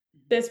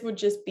 this would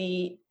just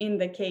be in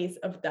the case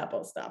of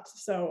double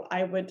stops. So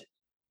I would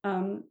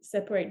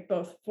separate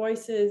both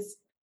voices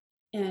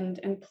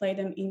and play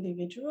them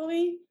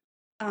individually,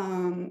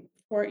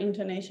 for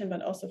intonation,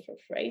 but also for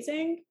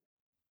phrasing.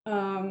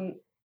 Um,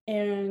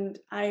 and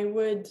I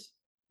would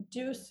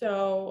do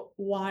so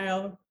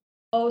while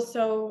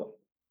also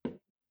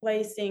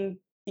placing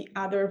the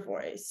other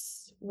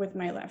voice with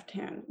my left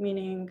hand,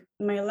 meaning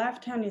my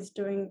left hand is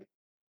doing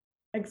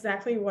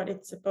exactly what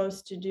it's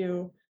supposed to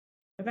do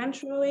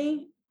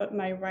eventually, but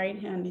my right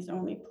hand is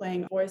only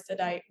playing a voice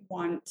that I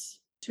want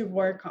to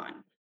work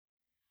on.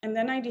 And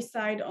then I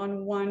decide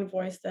on one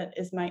voice that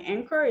is my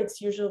anchor.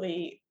 It's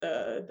usually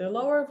the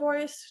lower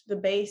voice, the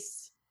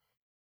bass,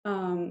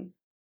 um,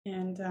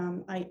 and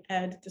I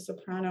add the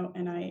soprano,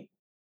 and I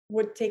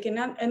would take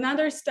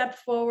another step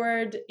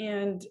forward,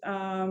 and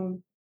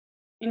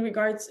in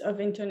regards of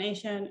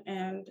intonation,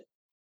 and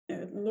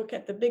look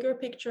at the bigger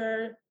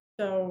picture.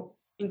 So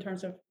in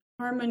terms of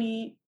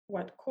harmony,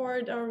 what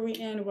chord are we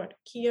in? What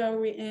key are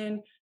we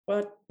in?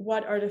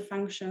 What are the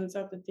functions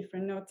of the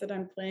different notes that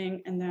I'm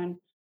playing? And then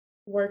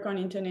work on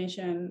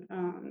intonation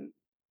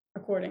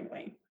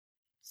accordingly.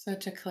 So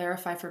to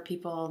clarify for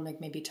people, like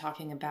maybe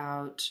talking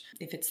about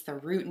if it's the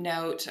root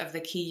note of the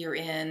key you're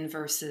in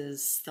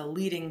versus the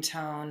leading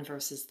tone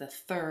versus the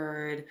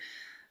third,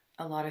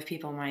 a lot of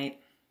people might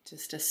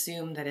just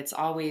assume that it's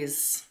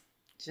always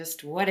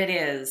just what it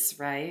is,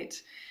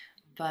 right?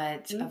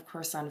 But of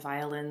course, on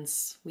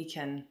violins, we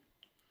can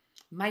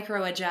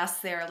micro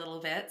adjust there a little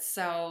bit.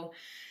 So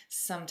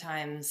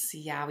sometimes,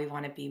 yeah, we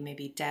want to be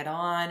maybe dead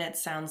on, it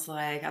sounds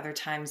like. Other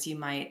times you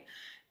might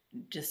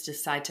just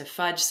decide to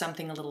fudge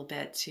something a little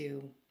bit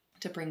to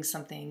bring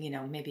something,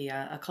 maybe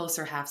a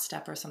closer half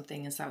step or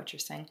something. Is that what you're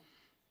saying?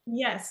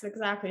 Yes,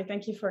 exactly.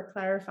 Thank you for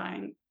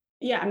clarifying.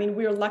 Yeah, I mean,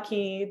 we're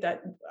lucky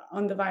that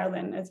on the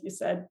violin, as you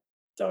said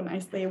so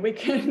nicely, we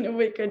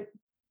could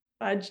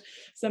fudge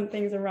some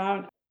things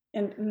around,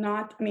 and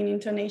not, I mean,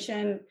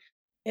 intonation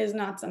is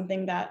not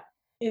something that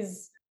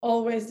is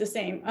always the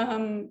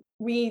same.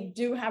 We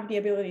do have the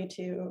ability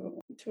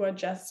to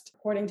adjust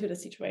according to the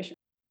situation.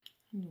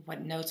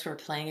 What notes we're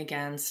playing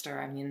against,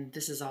 or I mean,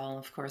 this is all,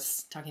 of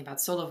course, talking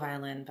about solo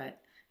violin, but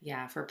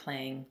yeah, if we're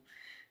playing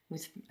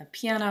with a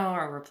piano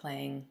or we're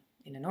playing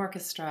in an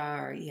orchestra,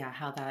 or yeah,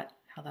 how that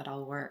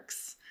all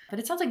works. But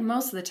it sounds like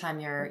most of the time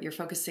you're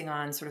focusing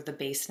on sort of the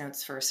bass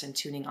notes first and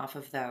tuning off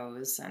of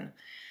those, and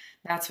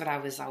that's what I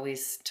was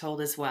always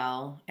told as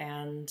well.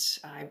 And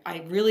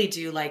I really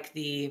do like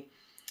the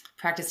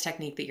practice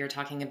technique that you're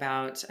talking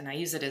about, and I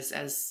use it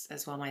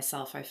as well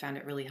myself. I found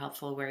it really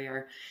helpful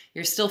where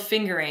you're still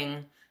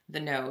fingering the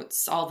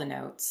notes, all the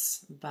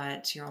notes,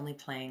 but you're only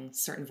playing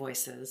certain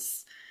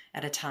voices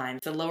at a time.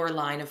 The lower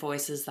line of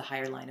voices, the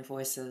higher line of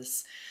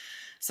voices.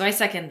 So I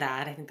second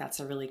that. I think that's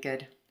a really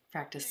good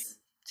practice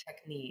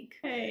technique.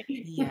 Hey.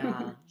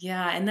 Yeah,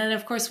 yeah. And then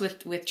of course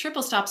with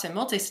triple stops and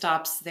multi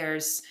stops,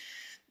 there's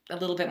a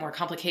little bit more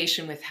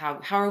complication with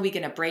how are we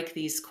going to break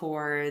these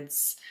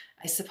chords.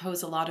 I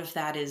suppose a lot of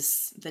that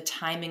is the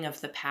timing of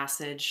the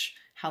passage,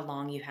 how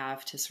long you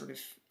have to sort of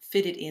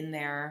fit it in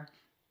there.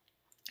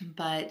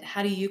 But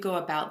how do you go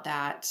about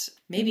that? Mhm.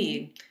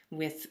 Maybe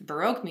with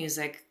Baroque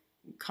music,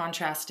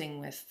 contrasting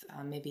with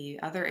maybe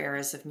other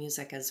eras of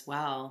music as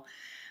well.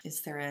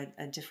 Is there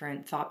a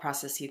different thought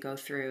process you go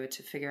through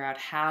to figure out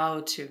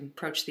how to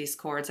approach these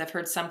chords? I've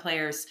heard some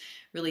players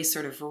really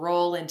sort of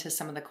roll into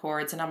some of the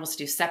chords and almost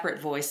do separate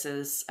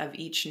voices of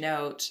each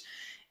note.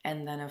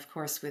 And then, of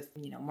course, with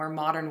more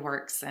modern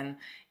works and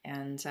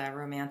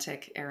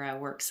romantic era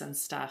works and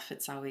stuff,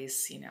 it's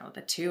always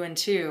the 2 and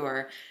 2,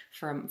 or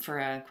for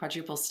a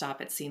quadruple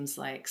stop, it seems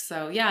like.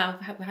 So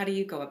yeah, how do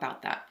you go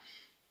about that?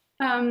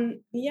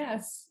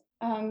 Yes,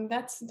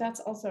 that's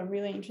also a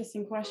really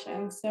interesting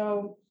question.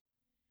 So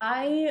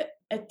I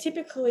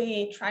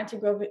typically try to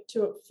go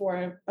to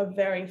for a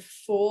very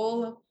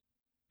full,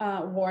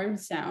 warm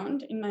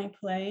sound in my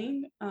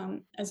playing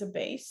as a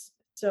bass.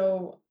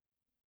 So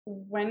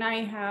when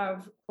I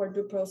have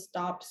quadruple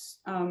stops,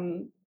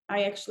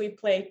 I actually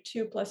play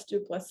 2 plus 2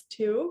 plus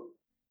 2.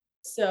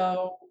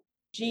 So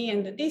G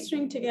and the D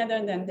string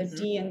together, then the Hmm.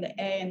 D and the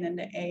A, and then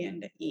the A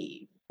and the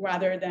E,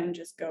 rather than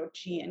just go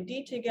G and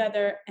D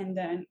together and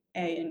then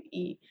A and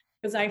E.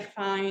 Because I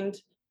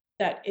find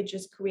that it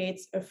just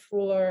creates a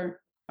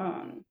fuller,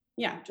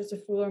 just a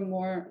fuller,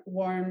 more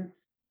warm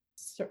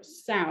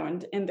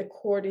sound, and the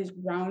chord is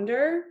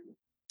rounder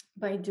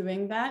by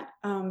doing that.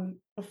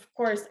 Of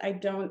course, I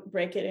don't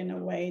break it in a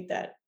way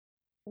that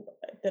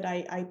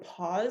I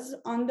pause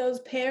on those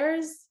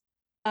pairs.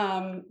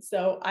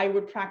 So I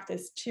would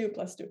practice 2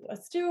 plus 2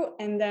 plus 2,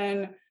 and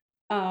then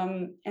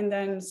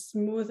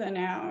smoothen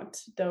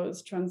out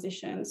those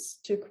transitions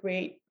to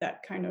create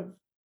that kind of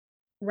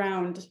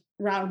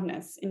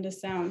roundness in the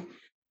sound.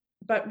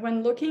 But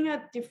when looking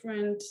at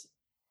different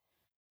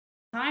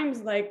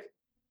times, like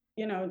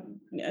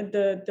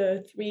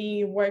the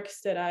three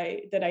works that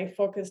I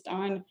focused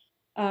on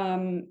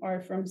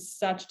are from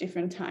such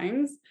different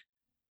times,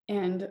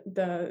 and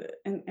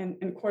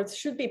chords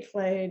should be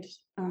played,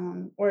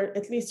 or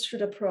at least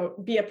should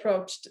be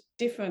approached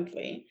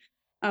differently.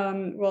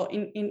 Well,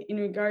 in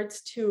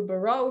regards to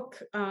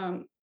Baroque,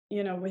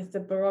 with the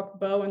Baroque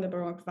bow and the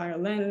Baroque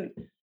violin,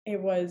 it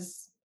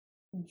was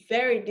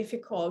very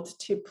difficult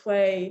to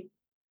play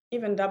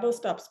even double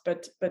stops,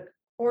 but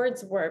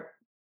chords were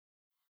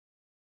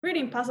pretty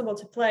impossible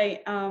to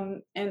play.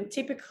 And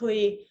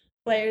typically,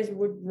 players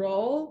would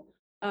roll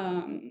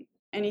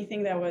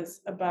anything that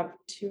was above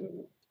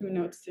two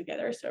notes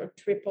together, so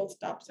triple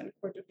stops and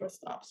quadruple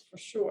stops for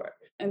sure.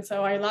 And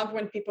so I love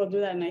when people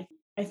do that, and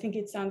I think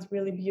it sounds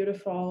really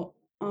beautiful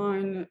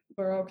on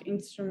Baroque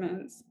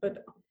instruments.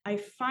 But I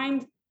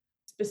find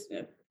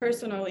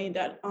personally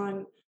that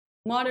on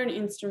modern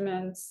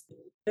instruments,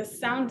 the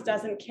sound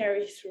doesn't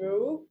carry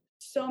through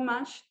so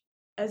much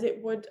as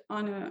it would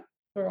on a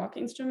Baroque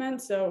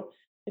instrument. So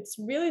it's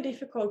really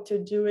difficult to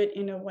do it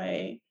in a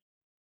way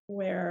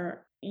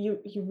where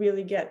you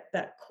really get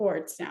that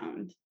chord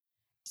sound.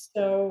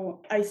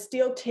 So I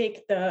still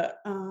take the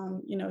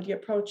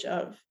approach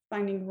of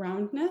finding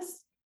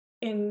roundness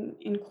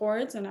in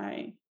chords, and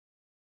I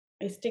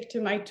stick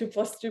to my 2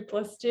 plus 2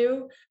 plus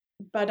 2.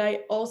 But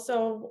I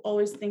also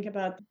always think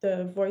about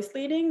the voice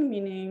leading,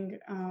 meaning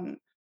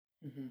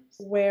Hmm.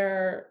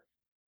 where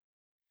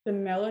the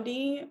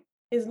melody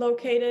is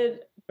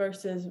located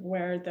versus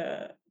where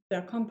the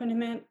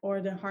accompaniment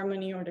or the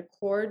harmony or the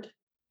chord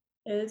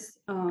is.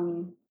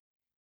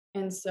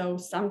 And so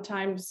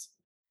sometimes,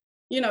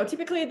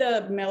 typically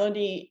the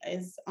melody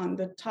is on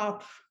the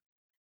top,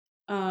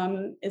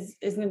 is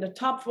in the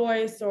top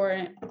voice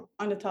or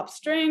on the top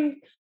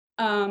string,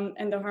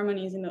 and the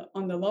harmony is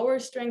on the lower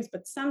strings.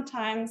 But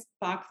sometimes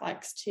Bach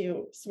likes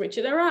to switch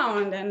it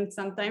around, and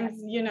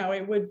sometimes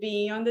it would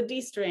be on the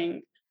D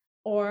string,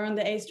 or on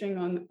the A string,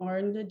 or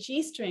on the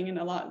G string, and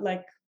a lot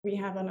like we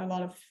have on a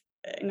lot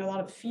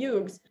of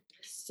fugues.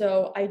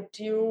 So I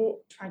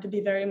do try to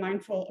be very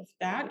mindful of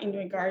that in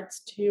regards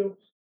to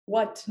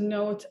what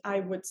note I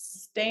would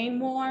stay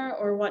more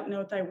or what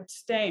note I would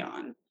stay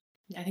on.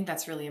 I think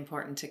that's really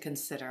important to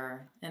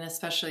consider, and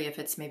especially if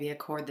it's maybe a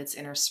chord that's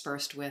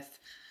interspersed with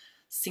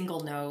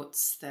single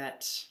notes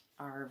that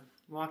are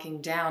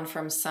walking down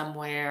from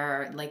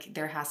somewhere. Like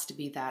there has to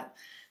be that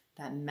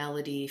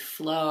melody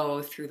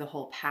flow through the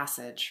whole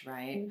passage,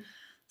 right?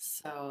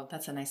 So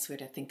that's a nice way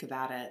to think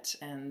about it.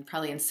 And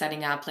probably in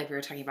setting up, like we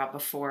were talking about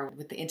before,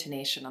 with the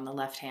intonation on the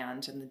left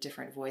hand and the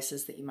different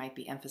voices that you might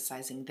be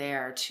emphasizing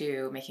there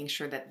too, making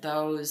sure that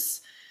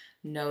those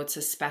notes,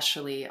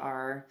 especially,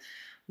 are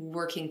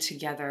working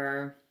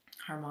together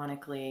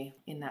harmonically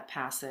in that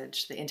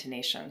passage, the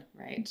intonation,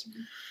 right?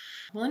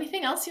 Well,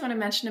 anything else you want to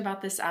mention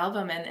about this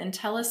album and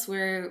tell us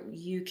where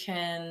you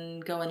can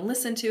go and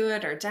listen to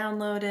it or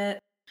download it?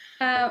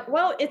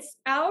 Well, it's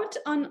out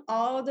on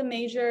all the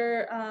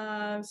major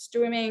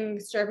streaming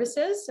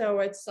services. So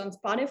it's on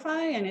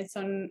Spotify and it's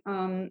on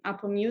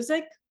Apple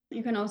Music.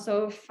 You can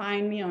also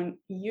find me on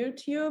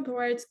YouTube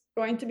where it's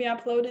going to be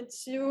uploaded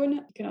soon.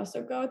 You can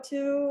also go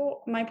to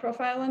my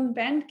profile on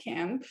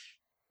Bandcamp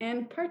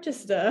and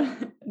purchase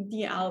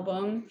the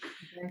album.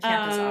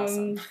 Bandcamp is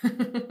awesome.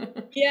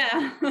 Um,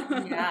 yeah.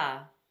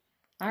 Yeah.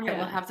 All right, we'll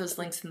Yeah. have those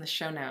links in the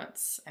show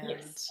notes. And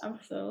Yes,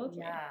 absolutely.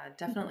 yeah,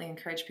 definitely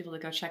encourage people to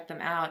go check them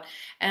out.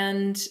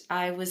 And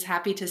I was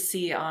happy to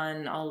see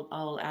on,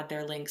 I'll add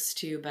their links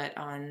too, but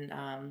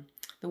on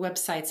the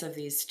websites of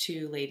these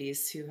two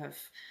ladies who have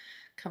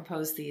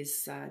composed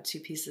these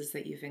two pieces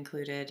that you've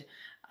included,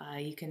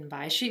 you can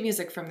buy sheet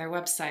music from their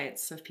websites.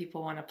 So if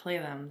people want to play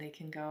them, they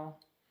can go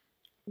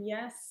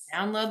Yes.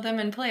 download them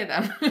and play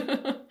them.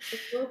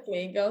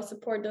 Absolutely. Go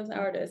support those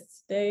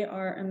artists. They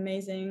are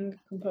amazing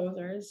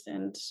composers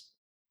and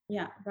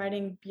yeah,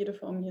 writing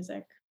beautiful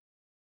music.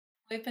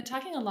 We've been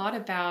talking a lot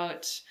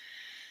about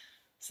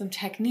some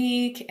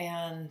technique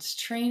and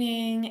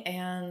training,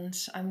 and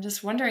I'm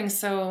just wondering,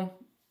 so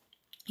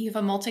you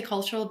have a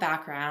multicultural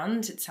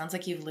background. It sounds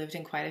like you've lived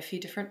in quite a few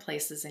different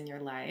places in your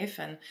life,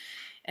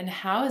 and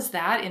how has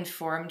that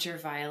informed your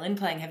violin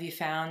playing? Have you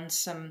found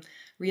some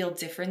real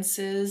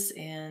differences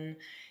in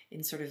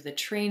sort of the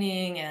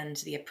training and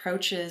the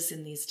approaches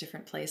in these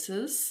different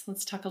places?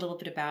 Let's talk a little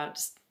bit about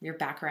just your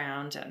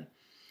background and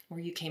where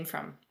you came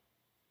from.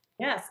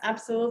 Yes,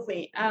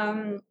 absolutely.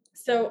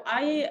 So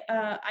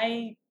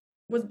I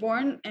was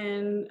born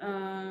and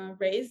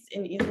raised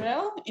in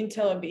Israel, in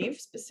Tel Aviv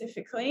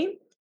specifically,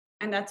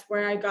 and that's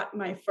where I got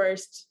my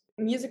first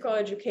musical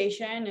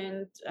education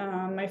and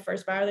my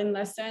first violin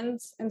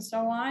lessons and so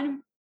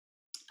on.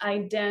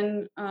 I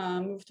then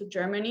moved to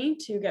Germany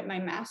to get my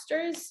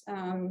master's.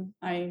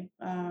 I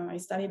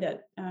studied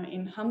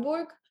in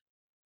Hamburg,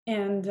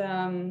 and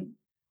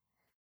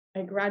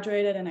I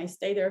graduated and I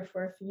stayed there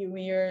for a few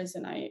years,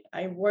 and I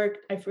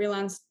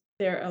freelanced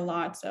there a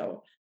lot.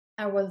 So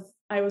I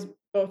was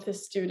both a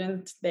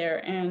student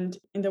there and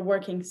in the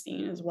working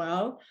scene as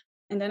well.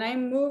 And then I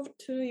moved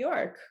to New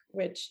York,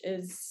 which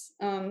is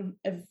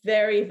a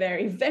very,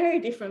 very, very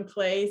different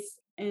place.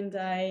 And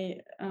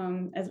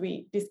as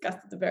we discussed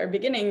at the very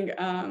beginning,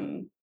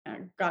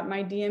 got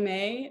my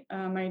DMA,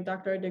 my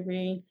doctorate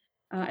degree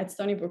at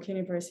Stony Brook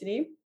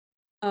University.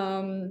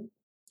 Um,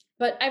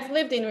 but I've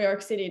lived in New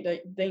York City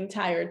the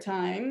entire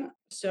time.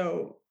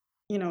 So,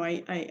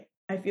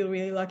 I feel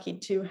really lucky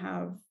to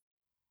have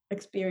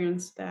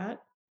experienced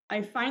that.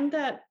 I find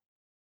that,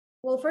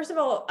 well, first of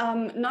all,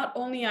 not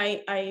only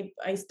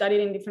I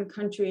studied in different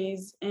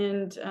countries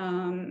and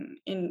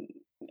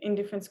in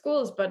different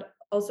schools, but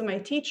also my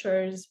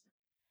teachers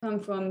come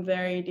from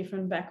very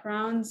different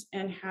backgrounds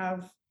and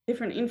have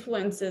different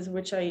influences,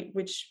 which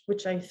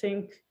I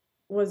think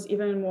was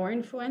even more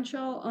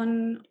influential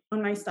on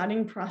my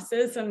studying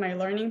process and my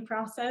learning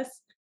process.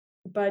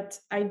 But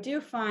I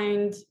do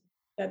find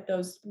that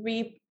those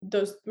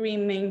three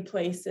main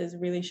places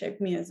really shaped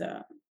me as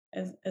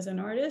an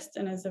artist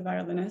and as a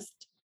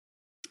violinist.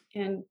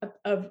 And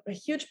a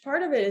huge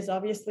part of it is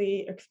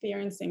obviously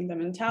experiencing the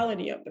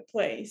mentality of the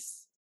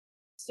place.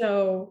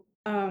 So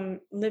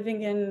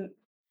living in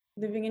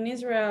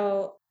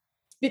Israel,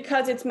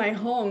 because it's my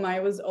home, I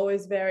was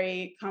always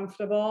very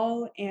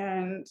comfortable,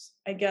 and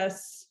I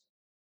guess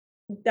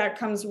that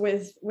comes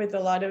with a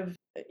lot of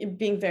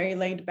being very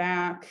laid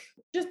back,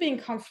 just being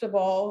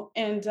comfortable.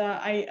 And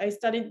I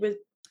studied with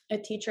a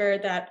teacher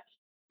that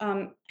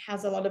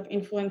has a lot of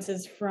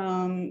influences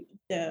from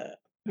the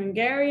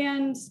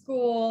Hungarian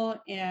school,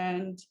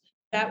 and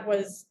that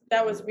was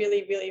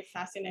really, really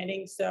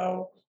fascinating.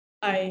 So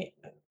I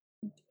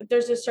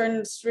there's a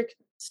certain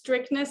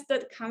strictness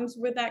that comes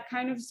with that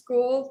kind of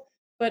school,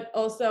 but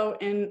also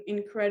an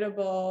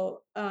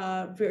incredible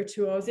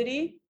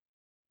virtuosity.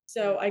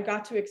 So I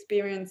got to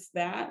experience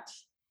that.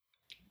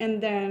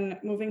 And then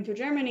moving to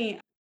Germany,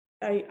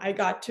 I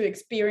got to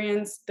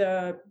experience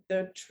the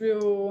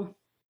true,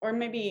 or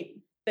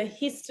maybe the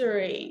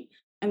history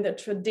and the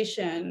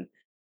tradition,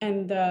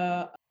 and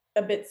a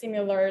bit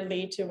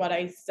similarly to what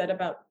I said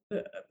about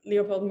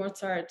Leopold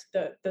Mozart,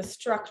 the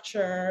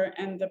structure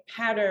and the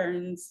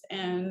patterns,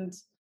 and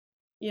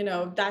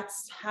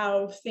that's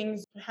how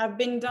things have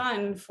been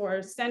done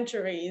for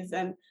centuries.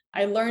 And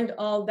I learned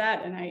all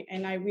that,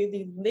 and I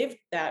really lived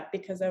that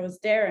because I was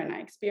there and I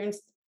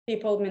experienced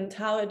people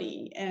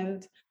mentality,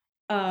 and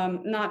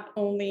not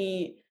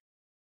only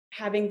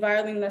having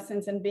violin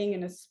lessons and being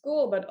in a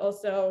school, but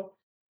also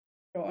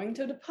going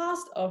to the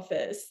post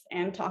office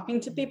and talking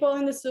to people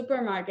in the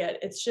supermarket.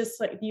 It's just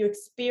like you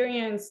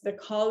experience the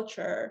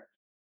culture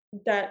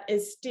that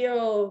is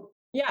still,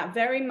 yeah,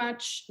 very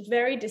much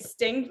very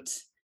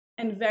distinct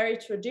and very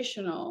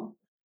traditional,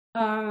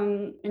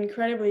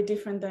 incredibly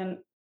different than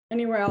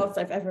anywhere else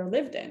I've ever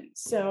lived in.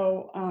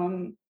 So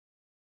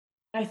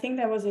I think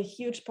that was a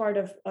huge part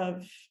of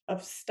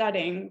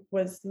studying,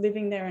 was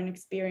living there and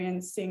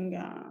experiencing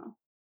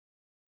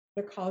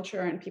the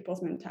culture and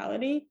people's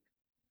mentality.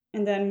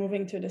 And then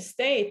moving to the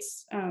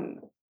States,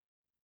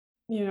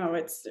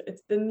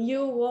 it's the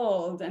new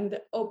world and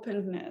the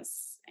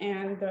openness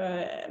and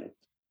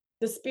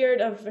the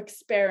spirit of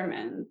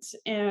experiment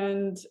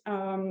and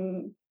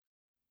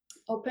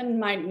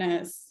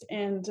open-mindedness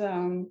and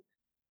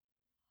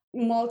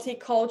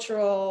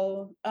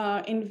multicultural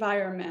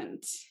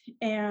environment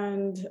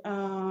and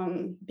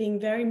being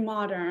very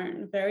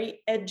modern,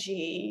 very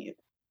edgy.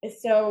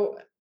 So,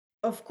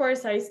 of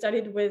course, I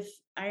studied with.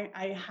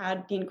 I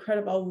had the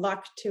incredible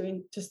luck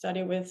to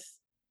study with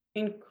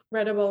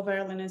incredible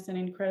violinists and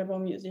incredible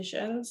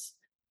musicians.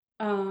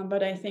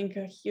 But I think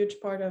a huge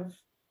part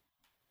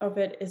of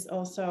it is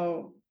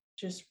also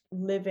just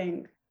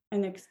living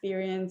and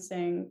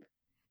experiencing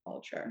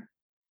culture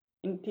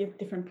in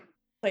different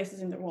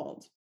places in the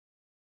world.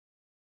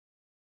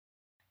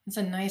 It's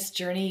a nice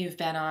journey you've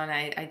been on.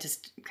 I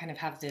just kind of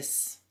have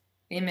this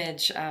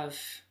image of,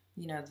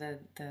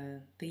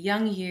 the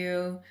young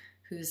you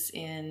who's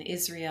in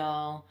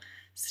Israel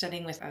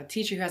studying with a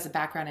teacher who has a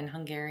background in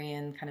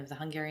Hungarian, kind of the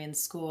Hungarian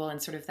school,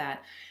 and sort of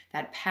that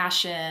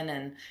passion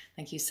and,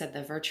 like you said,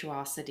 the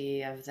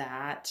virtuosity of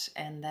that.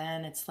 And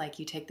then it's like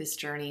you take this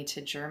journey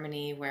to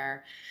Germany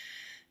where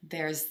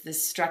there's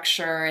this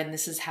structure and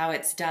this is how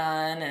it's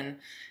done. And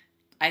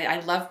I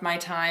love my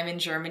time in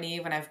Germany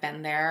when I've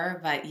been there,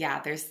 but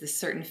yeah, there's this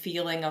certain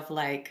feeling of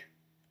like,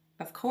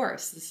 of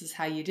course, this is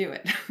how you do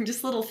it.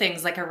 Just little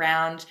things like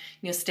around,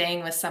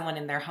 staying with someone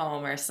in their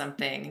home or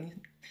something.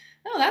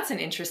 Oh, that's an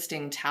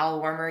interesting towel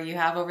warmer you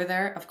have over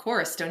there. Of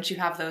course, don't you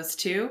have those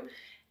too?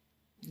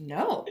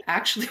 No,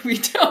 actually, we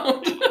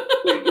don't.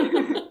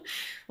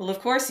 Well, of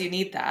course, you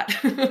need that.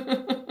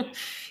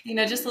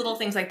 Just little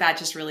things like that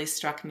just really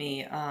struck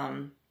me.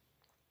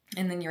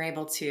 And then you're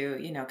able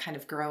to kind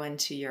of grow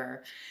into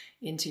your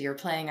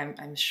playing,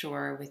 I'm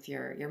sure, with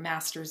your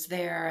masters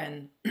there,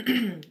 and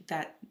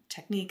that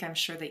technique I'm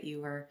sure that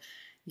you're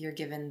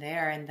given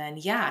there. And then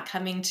yeah,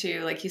 coming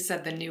to, like you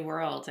said, the new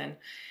world, and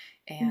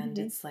Mhm.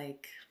 it's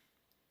like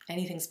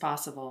anything's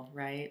possible,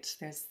 right?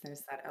 There's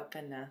that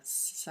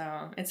openness.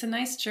 So it's a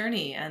nice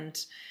journey,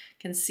 and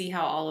can see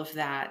how all of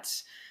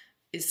that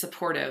is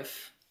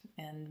supportive,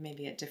 and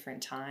maybe at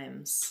different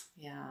times.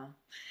 Yeah.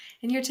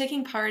 And you're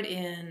taking part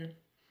in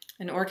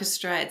an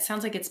orchestra. It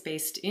sounds like it's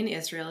based in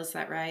Israel. Is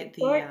that right?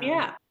 The Or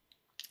yeah,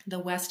 the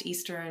West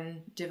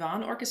Eastern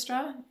Divan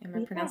Orchestra. Am I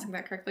yeah. pronouncing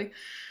that correctly?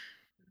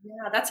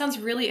 Yeah, that sounds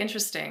really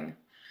interesting.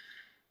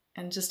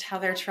 And just how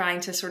they're trying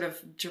to sort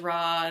of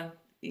draw.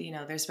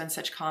 There's been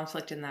such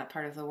conflict in that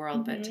part of the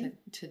world, but to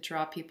Mhm. to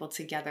draw people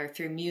together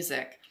through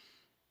music.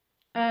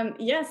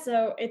 Yeah,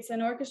 so it's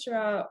an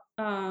orchestra,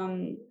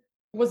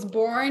 was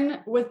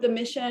born with the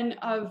mission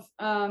of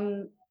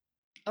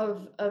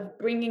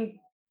bringing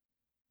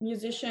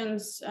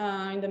musicians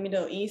in the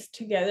Middle East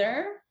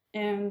together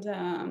and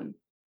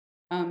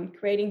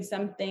creating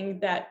something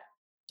that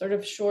sort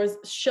of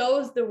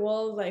shows the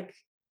world like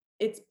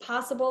it's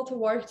possible to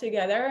work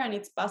together and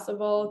it's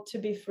possible to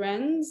be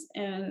friends,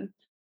 and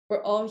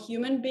we're all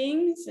human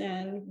beings,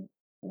 and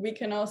we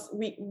can also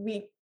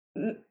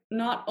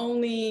not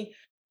only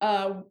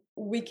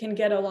we can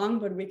get along,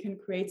 but we can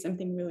create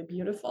something really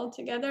beautiful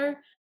together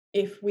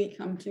if we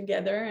come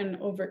together and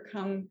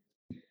overcome,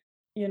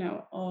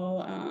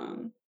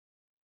 all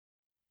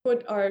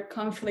put our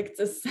conflicts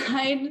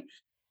aside.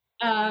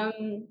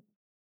 um,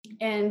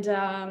 and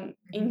Yeah.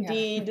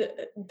 indeed,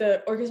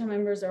 the orchestra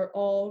members are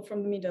all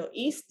from the Middle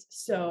East.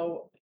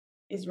 So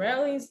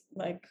Israelis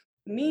like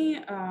me,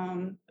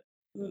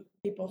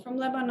 people from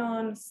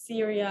Lebanon,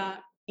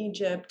 Syria,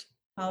 Egypt,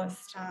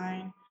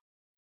 Palestine,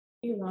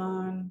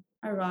 Iran,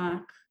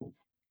 Iraq,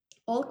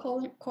 all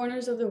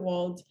corners of the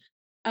world.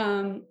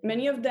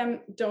 Many of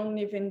them don't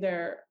live in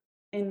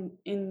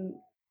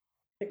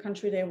the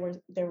country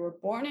they were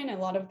born in. A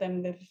lot of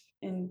them live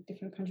in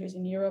different countries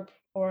in Europe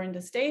or in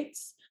the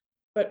States,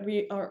 but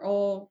we are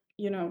all,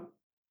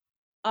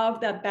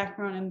 of that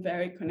background and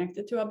very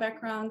connected to our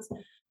backgrounds.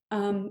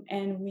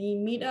 And we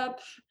meet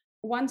up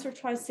once or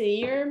twice a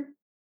year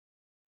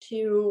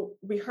to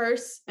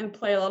rehearse and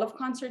play a lot of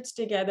concerts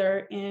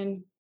together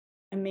in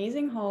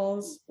amazing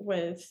halls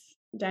with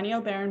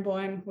Daniel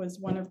Barenboim, who is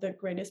one of the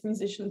greatest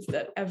musicians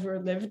that ever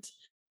lived.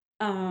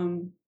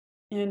 Um,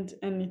 and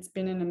it's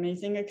been an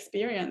amazing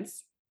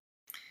experience.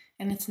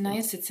 And it's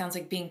nice, it sounds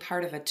like, being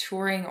part of a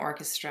touring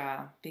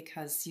orchestra,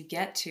 because you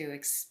get to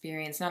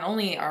experience, not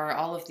only are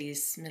all of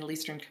these Middle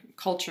Eastern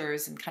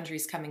cultures and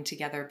countries coming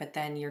together, but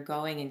then you're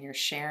going and you're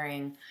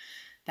sharing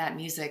that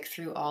music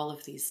through all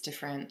of these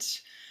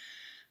different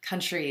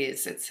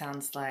countries, it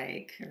sounds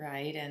like,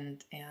 right?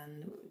 And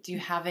do you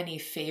have any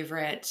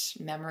favorite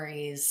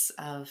memories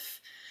of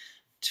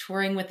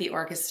touring with the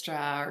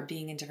orchestra or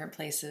being in different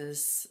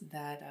places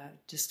that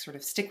just sort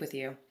of stick with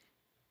you?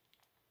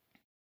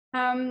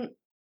 Um,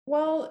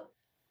 well,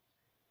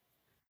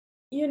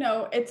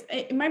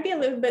 it might be a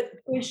little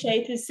bit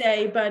cliche to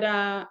say, but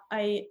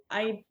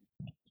I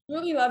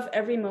really love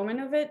every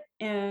moment of it.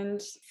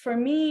 And for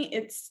me,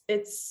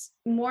 it's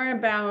more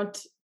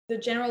about the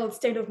general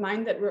state of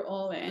mind that we're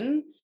all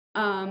in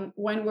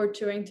when we're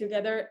touring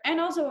together, and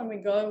also when we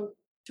go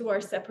to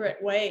our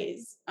separate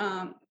ways.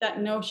 That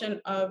notion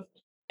of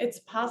it's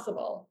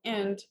possible,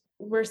 and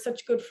we're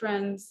such good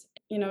friends.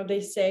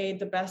 They say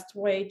the best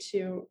way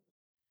to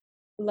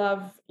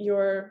love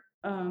your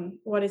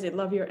what is it?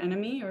 Love your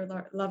enemy or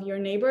love your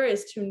neighbor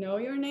is to know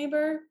your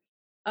neighbor.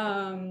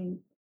 Um,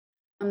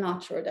 I'm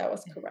not sure that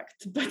was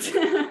correct, but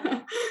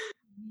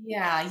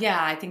Yeah,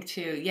 yeah, I think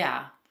too.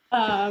 Yeah.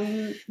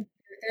 um,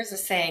 There's a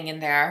saying in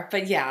there,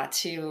 but yeah,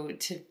 to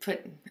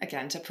put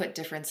again, to put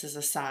differences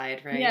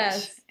aside, right?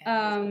 yes,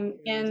 And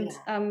and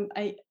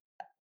yeah.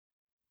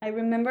 I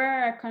remember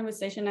a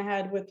conversation I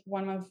had with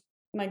one of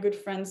my good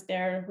friends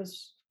there,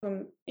 who's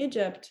from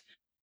Egypt,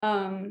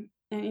 and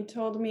he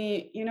told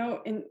me,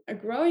 in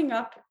growing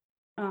up,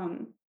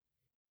 um,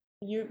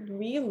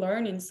 we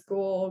learn in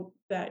school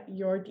that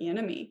you're the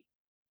enemy.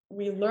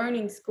 We learn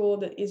in school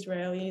that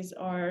Israelis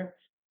are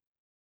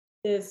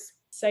this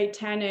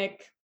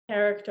satanic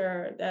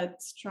character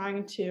that's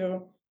trying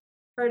to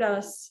hurt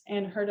us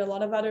and hurt a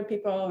lot of other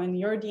people, and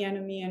you're the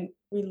enemy, and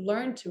we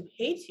learn to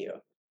hate you.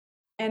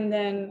 And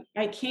then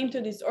I came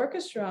to this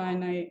orchestra,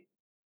 and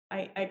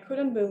I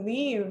couldn't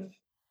believe,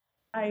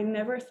 I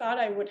never thought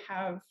I would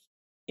have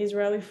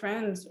Israeli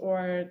friends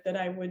or that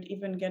I would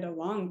even get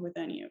along with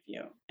any of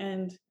you.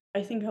 And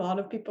I think a lot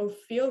of people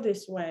feel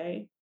this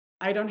way.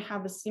 I don't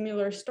have a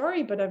similar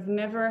story, but I've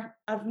never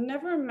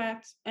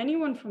met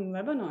anyone from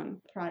Lebanon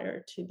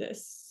prior to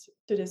this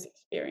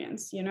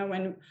experience.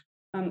 When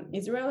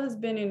Israel has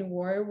been in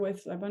war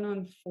with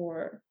Lebanon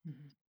Mhm.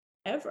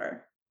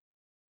 forever,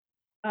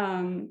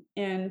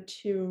 and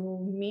to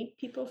meet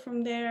people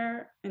from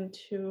there and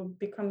to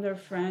become their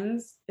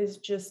friends is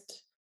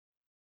just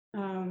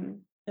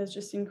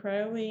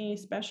incredibly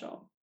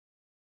special.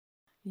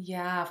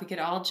 Yeah, if we could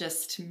all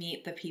just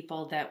meet the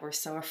people that we're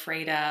so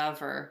afraid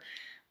of or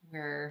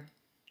we're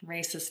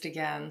racist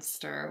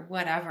against or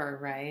whatever,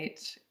 right?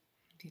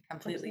 Be a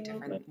completely Absolutely.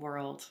 different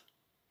world.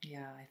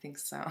 Yeah, I think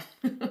so.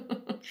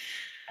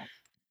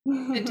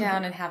 Sit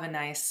down and have a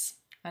nice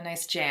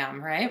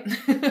jam, right?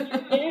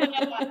 Yeah,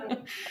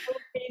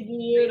 okay,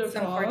 Read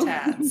some beautiful.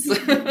 quartets.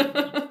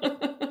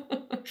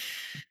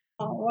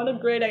 Oh, what a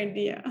great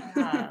idea.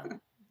 Yeah,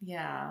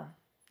 yeah,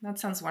 that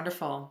sounds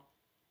wonderful.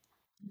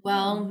 Yeah.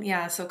 Well,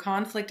 yeah, so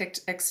conflict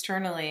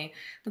externally.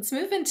 Let's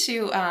move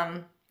into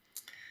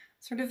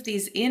sort of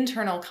these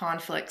internal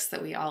conflicts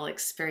that we all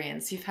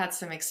experience. You've had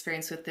some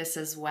experience with this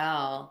as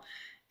well.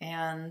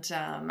 And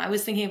I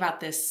was thinking about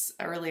this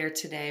earlier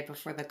today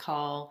before the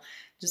call,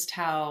 just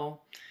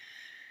how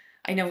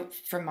I know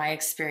from my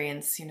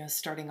experience,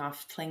 starting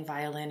off playing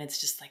violin,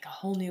 it's just like a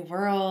whole new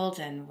world,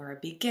 and we're a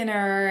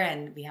beginner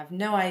and we have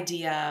no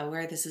idea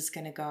where this is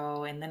going to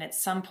go. And then at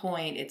some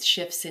point, it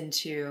shifts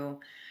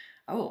into,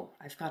 oh,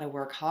 I've got to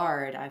work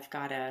hard. I've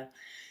got to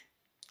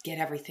get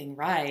everything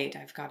right.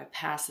 I've got to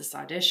pass this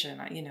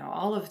audition.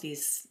 All of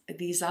these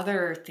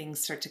other things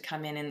start to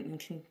come in and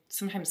can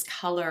sometimes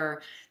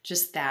color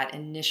just that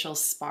initial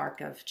spark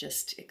of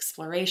just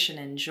exploration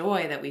and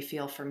joy that we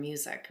feel for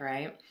music,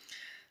 right?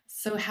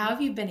 So, how Mhm.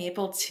 have you been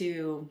able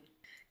to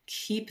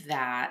keep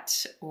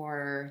that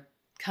or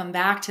come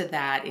back to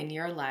that in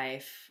your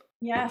life?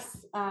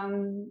 Yes.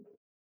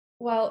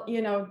 Well,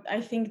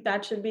 I think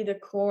that should be the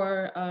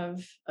core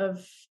of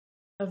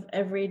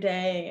every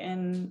day,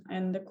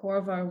 and the core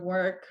of our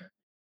work,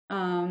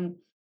 um,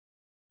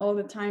 all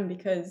the time,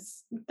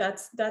 because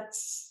that's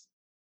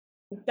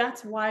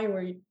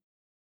why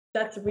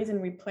that's the reason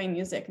we play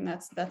music, and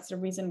that's the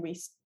reason we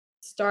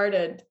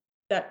started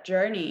that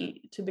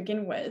journey to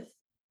begin with.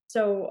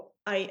 So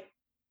I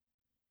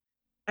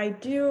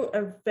do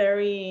a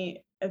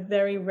very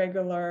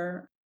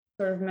regular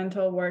sort of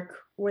mental work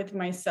with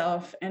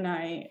myself, and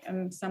I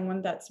am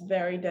someone that's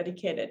very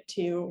dedicated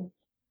to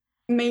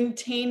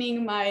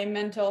maintaining my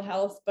mental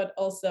health, but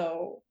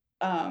also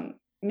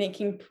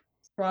making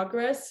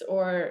progress,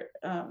 or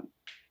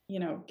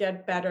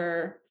get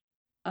better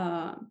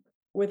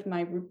with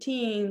my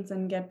routines,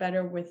 and get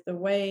better with the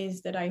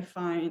ways that I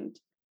find.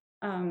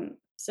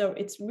 So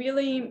it's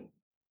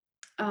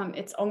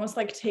almost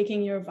like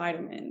taking your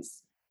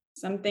vitamins,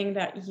 something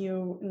that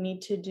you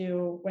need to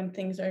do when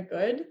things are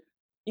good,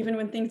 even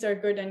when things are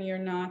good and you're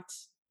not,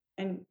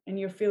 and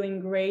you're feeling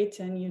great,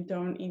 and you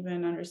don't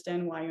even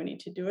understand why you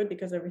need to do it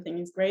because everything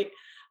is great,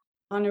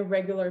 on a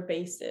regular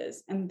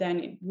basis. And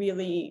then it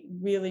really,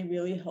 really,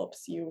 really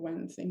helps you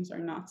when things are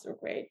not so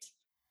great.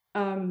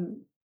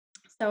 Um,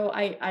 so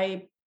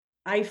I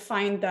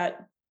find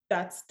that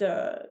that's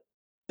the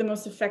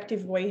most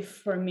effective way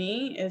for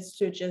me, is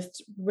to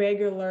just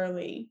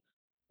regularly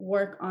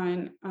work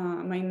on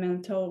my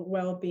mental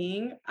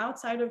well-being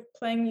outside of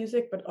playing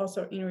music, but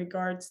also in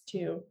regards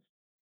to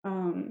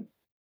um,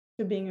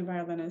 to being a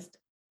violinist.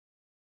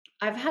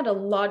 I've had a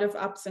lot of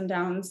ups and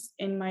downs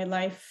in my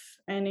life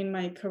and in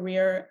my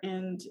career,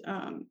 and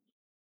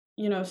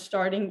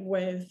starting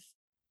with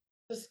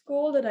the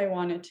school that I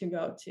wanted to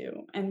go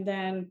to, and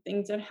then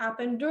things that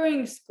happened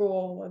during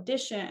school,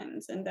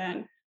 auditions, and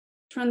then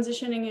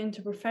transitioning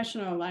into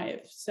professional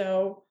life.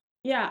 So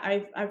yeah,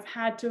 I've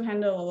had to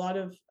handle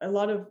a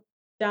lot of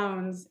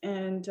downs,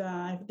 and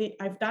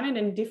I've done it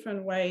in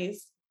different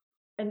ways.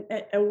 And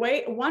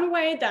one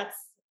way that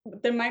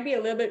might be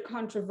a little bit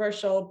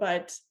controversial,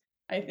 but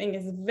I think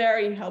is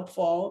very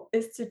helpful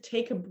is to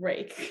take a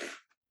break.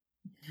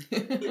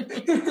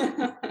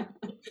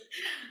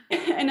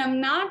 and I'm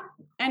not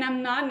and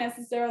I'm not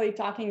necessarily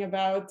talking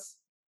about,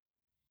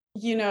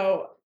 you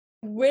know,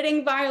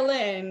 quitting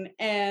violin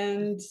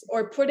and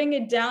or putting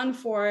it down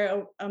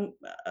for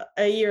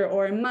a year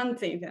or a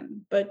month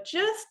even, but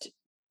just,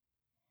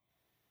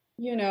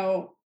 you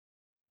know,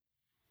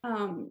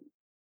 um,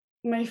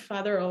 my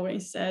father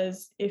always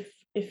says, if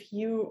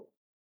you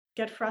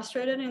get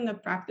frustrated in the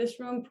practice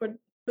room, put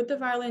the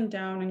violin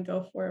down and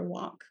go for a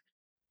walk.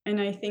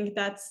 And I think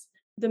that's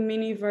the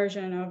mini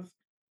version of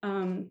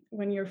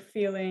when you're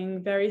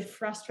feeling very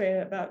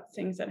frustrated about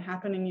things that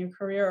happen in your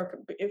career, or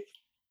if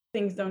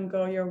things don't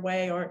go your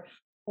way, or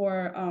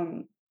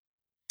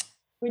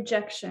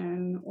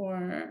rejection,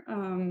 or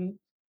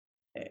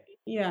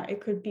yeah,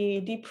 it could be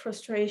deep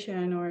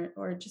frustration,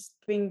 or just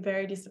being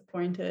very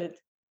disappointed.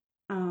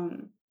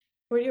 Um,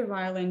 put your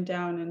violin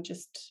down and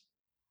just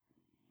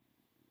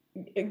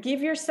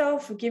give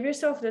yourself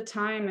the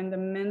time and the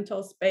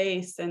mental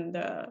space and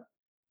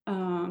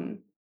um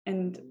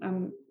and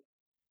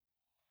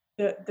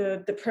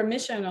the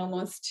permission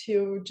almost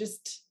to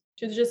just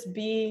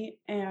be,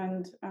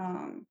 and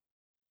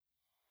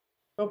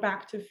go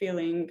back to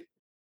feeling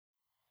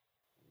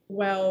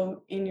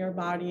well in your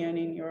body and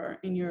in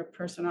your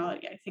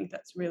personality. I think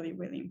that's really,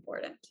 really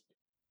important.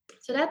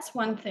 So that's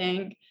one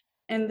thing.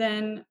 And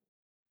then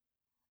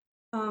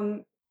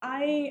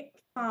I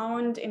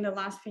found in the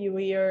last few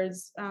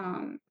years,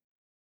 and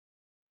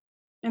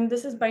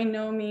this is by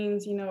no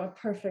means, a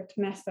perfect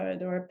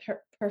method or a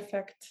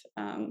perfect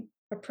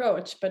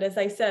approach, but as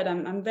I said,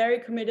 I'm very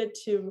committed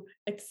to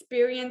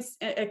exploring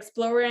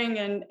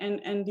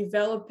and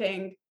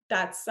developing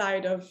that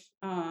side of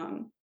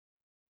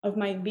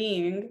my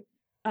being.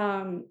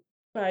 um,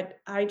 but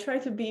I try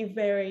to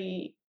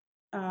be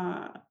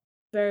uh,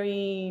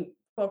 very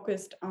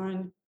focused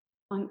on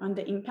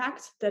the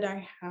impact that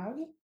I have,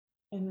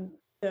 and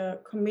the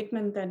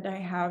commitment that I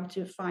have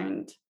to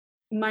find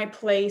my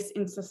place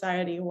in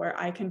society where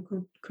I can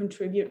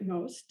contribute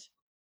most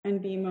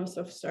and be most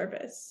of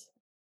service.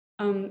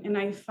 And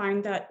I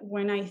find that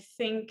when I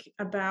think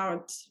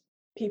about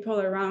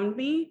people around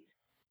me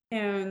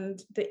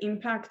and the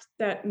impact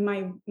that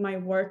my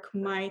work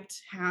might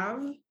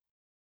have,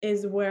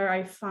 is where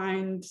I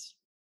find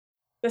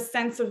the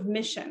sense of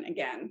mission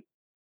again,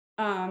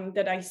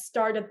 that I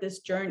started this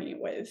journey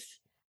with.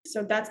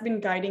 So that's been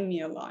guiding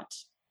me a lot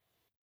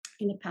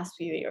in the past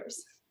few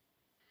years.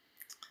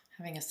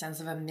 Having a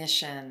sense of a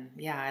mission.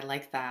 Yeah, I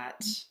like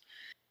that.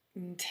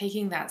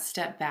 Taking that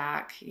step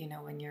back,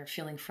 when you're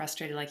feeling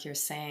frustrated, like you're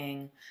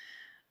saying,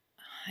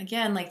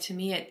 again, like to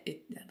me,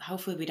 it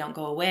hopefully we don't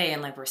go away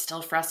and like we're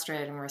still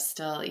frustrated and we're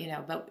still,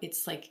 but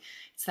it's like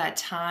it's that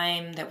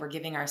time that we're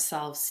giving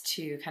ourselves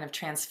to kind of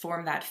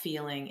transform that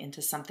feeling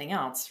into something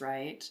else,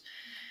 right?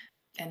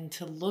 And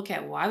to look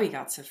at why we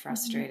got so Mhm.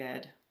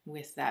 frustrated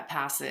with that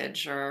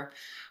passage, or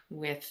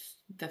with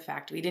the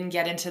fact we didn't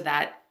get into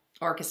that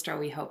orchestra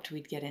we hoped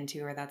we'd get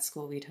into, or that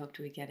school we'd hoped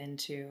we'd get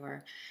into,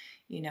 or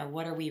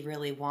what are we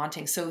really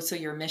wanting. So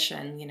your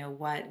mission,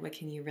 what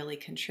can you really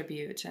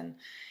contribute. And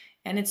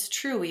it's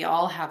true, we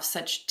all have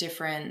such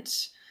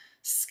different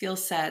skill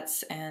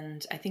sets,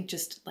 and I think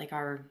just like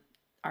our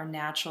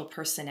natural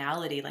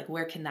personality, like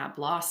where can that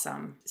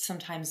blossom.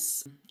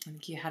 Sometimes I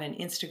think you had an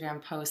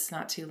Instagram post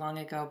not too long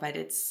ago, but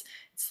it's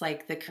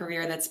like the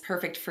career that's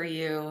perfect for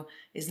you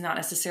is not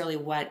necessarily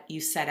what you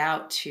set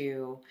out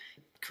to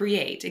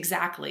create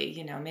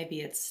exactly.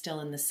 Maybe it's still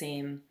in the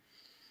same,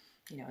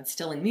 it's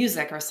still in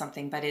music or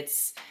something, but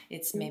it's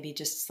maybe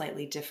just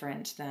slightly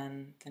different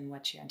than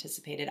what you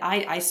anticipated.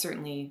 I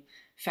certainly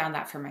found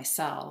that for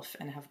myself,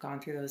 and have gone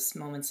through those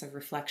moments of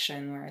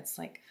reflection where it's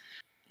like,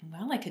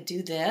 well, I could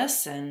do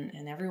this,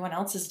 and everyone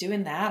else is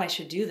doing that, I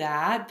should do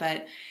that,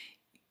 but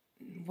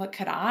what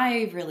could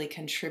I really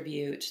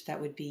contribute that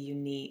would be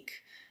unique,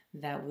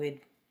 that would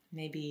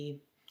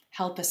maybe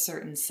help a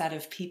certain set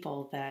of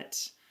people,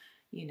 that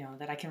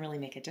I can really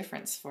make a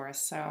difference for.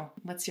 So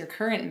what's your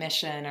current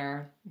mission,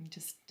 or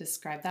just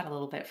describe that a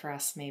little bit for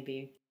us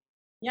maybe.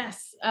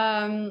 Yes.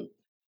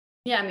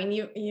 Yeah, I mean,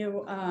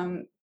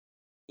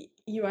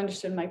 you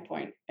understood my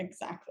point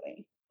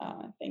exactly.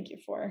 Thank you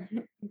for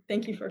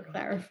thank you for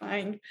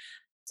clarifying.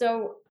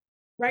 So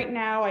right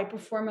now I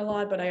perform a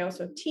lot, but I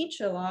also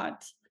teach a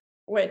lot,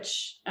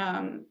 which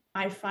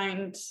I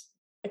find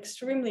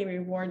extremely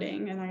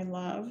rewarding and I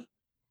love.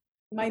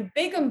 My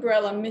big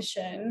umbrella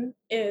mission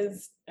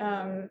is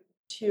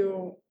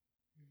to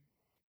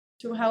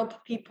to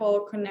help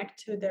people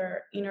connect to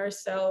their inner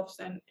selves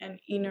and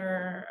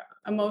inner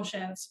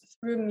emotions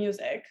through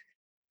music.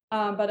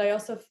 But I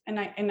also and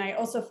I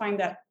also find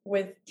that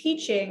with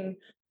teaching,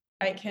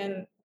 I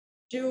can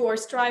do or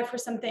strive for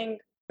something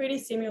pretty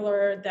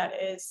similar,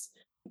 that is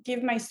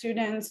give my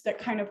students that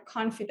kind of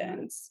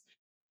confidence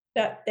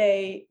that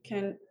they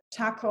can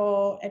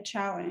tackle a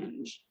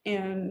challenge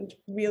and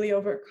really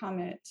overcome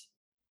it.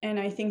 And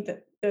I think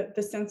that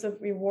the sense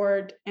of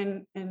reward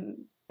and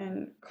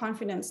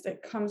confidence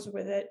that comes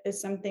with it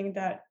is something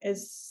that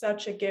is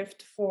such a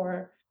gift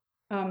for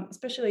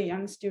especially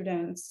young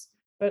students,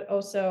 but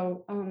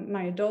also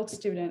my adult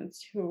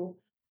students who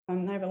I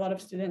have a lot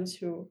of students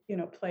who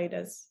played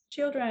as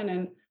children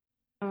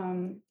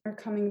and are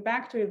coming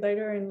back to it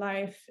later in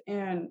life,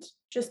 and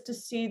just to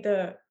see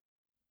the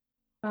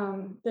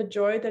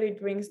joy that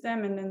it brings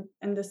them,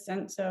 and the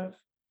sense of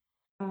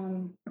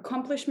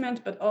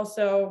accomplishment, but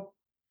also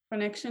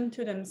connection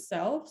to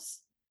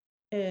themselves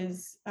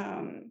is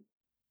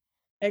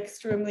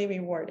extremely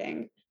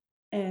rewarding.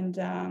 And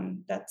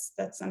that's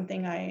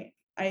something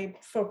I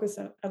focus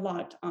a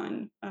lot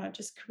on,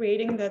 just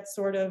creating that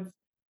sort of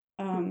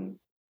um,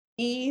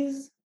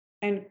 ease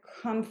and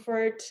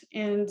comfort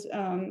and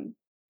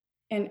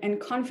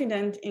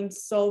confident in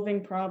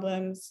solving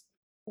problems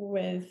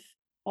with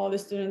all the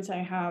students I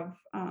have,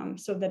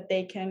 so that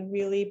they can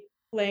really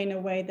play in a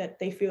way that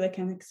they feel they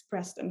can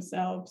express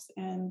themselves,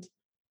 and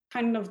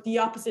kind of the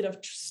opposite of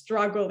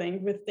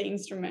struggling with the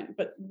instrument,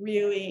 but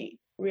really,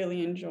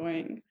 really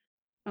enjoying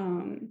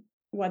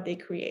what they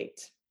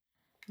create.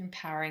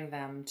 Empowering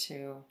them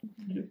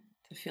Mhm.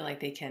 to feel like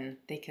they can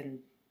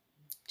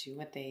do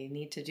what they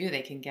need to do.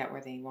 They can get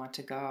where they want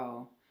to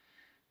go.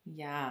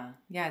 Yeah.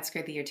 Yeah, it's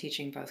great that you're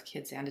teaching both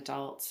kids and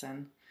adults.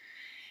 And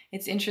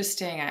it's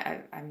interesting.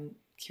 I'm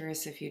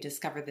curious if you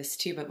discovered this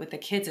too, but with the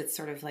kids, it's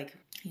sort of like,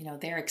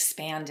 they're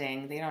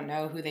expanding. They don't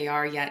know who they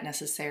are yet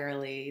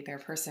necessarily. Their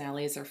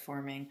personalities are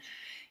forming,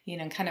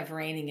 and kind of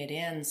reining it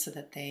in so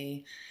that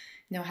they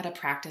know how to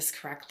practice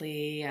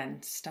correctly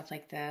and stuff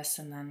like this.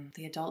 And then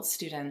the adult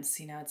students,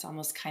 it's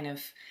almost kind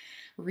of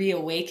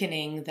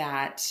reawakening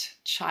that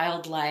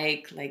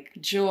childlike like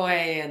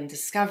joy and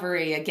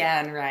discovery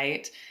again,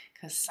 right?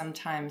 Because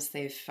sometimes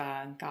they've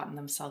gotten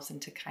themselves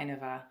into kind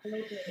of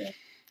Absolutely.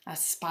 a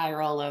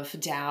spiral of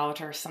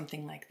doubt or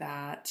something like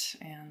that.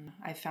 And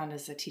I found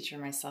as a teacher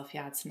myself,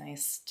 yeah, it's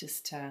nice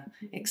just to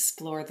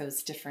explore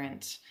those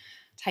different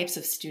types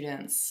of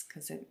students,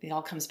 because it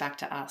all comes back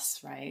to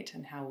us, right?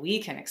 And how we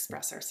can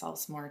express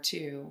ourselves more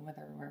too,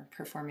 whether we're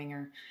performing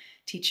or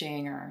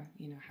teaching, or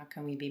how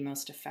can we be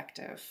most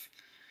effective.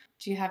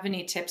 Do you have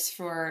any tips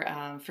for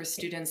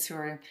students who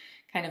are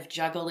kind of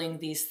juggling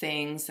these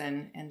things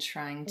and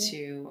trying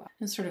to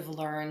sort of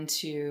learn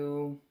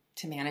to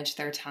manage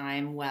their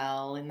time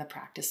well in the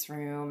practice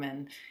room,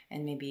 and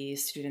maybe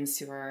students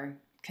who are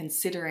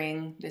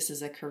considering this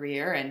as a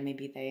career, and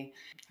maybe they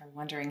are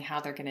wondering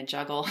how they're going to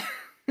juggle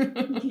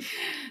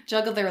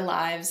juggle their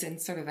lives in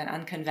sort of an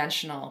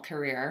unconventional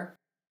career?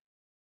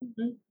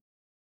 Mhm.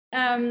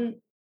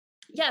 Um,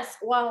 yes,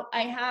 well,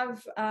 I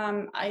have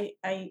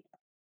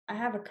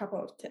a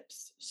couple of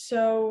tips.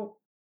 So,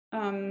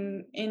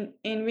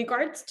 in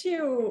regards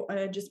to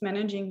just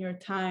managing your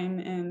time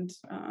and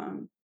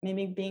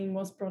maybe being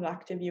most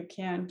productive you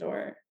can,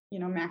 or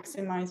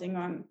maximizing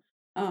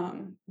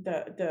on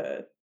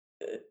the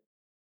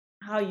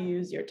how you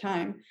use your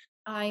time,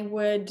 I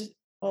would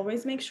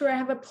always make sure I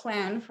have a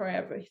plan for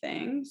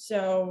everything.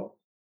 So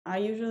I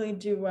usually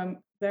do a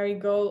very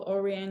goal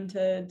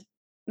oriented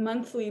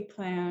monthly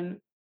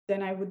plan.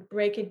 Then I would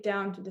break it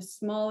down to the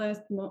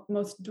smallest,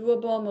 most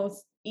doable,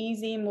 most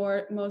easy,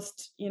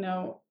 most,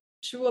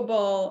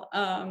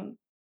 chewable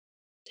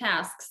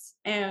tasks,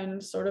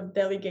 and sort of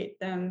delegate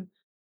them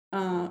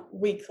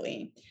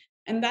weekly.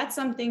 And that's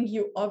something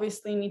you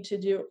obviously need to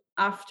do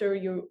after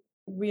you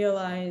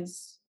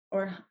realize,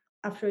 or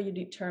after you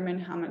determine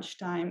how much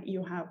time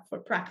you have for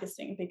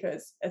practicing.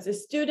 Because as a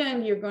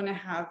student, you're going to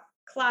have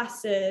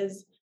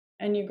classes,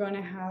 and you're going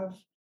to have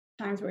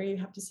times where you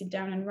have to sit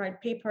down and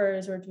write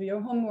papers or do your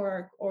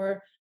homework,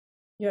 or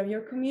you have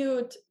your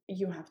commute,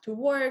 you have to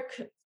work.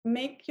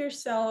 Make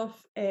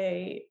yourself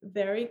a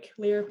very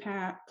clear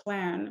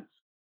plan,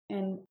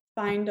 and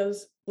find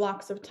those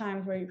blocks of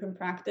time where you can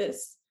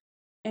practice,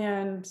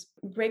 and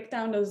break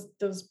down those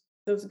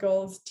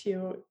goals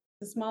to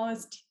the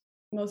smallest,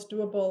 most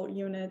doable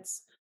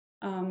units.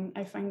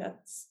 I find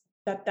that's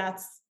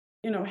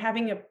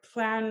having a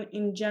plan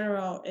in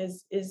general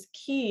is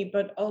key,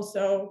 but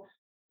also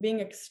being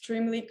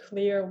extremely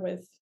clear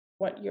with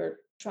what you're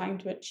trying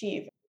to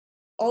achieve.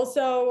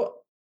 Also,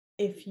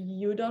 if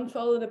you don't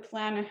follow the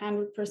plan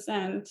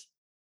 100%,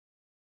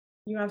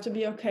 you have to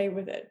be okay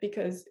with it,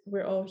 because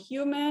we're all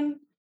human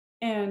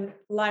and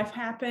life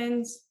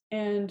happens,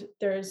 and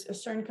there's a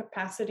certain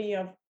capacity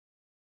of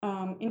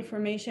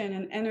information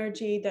and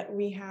energy that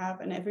we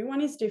have, and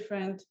everyone is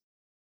different.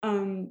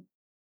 Um,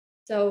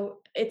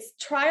 so it's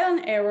trial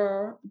and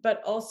error,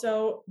 but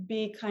also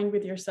be kind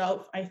with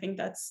yourself. I think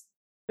that's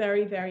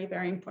very, very,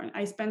 very important.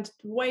 I spent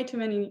way too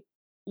many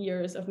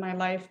years of my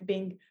life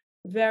being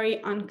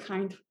very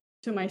unkind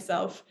to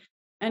myself,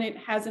 and it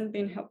hasn't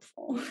been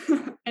helpful.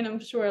 And I'm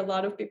sure a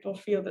lot of people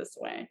feel this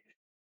way.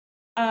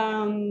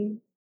 Um,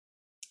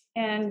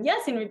 and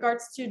yes, in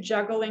regards to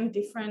juggling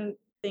different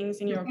things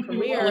in your We'll look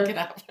career, it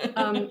up.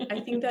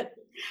 I think that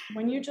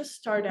when you just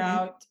start Mhm.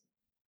 out,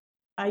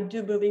 I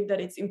do believe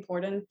that it's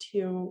important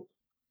to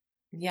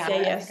Yeah, say I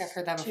think I've yes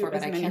heard that to before, but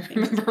as I many can't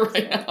things as remember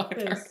right now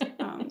possible. either.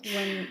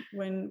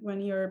 Because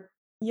when you're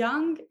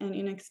young and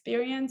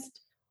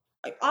inexperienced,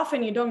 like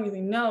often you don't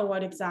really know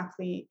what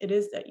exactly it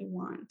is that you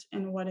want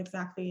and what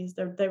exactly is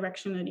the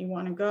direction that you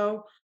want to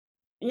go.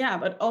 Yeah,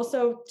 but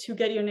also to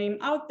get your name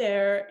out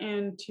there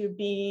and to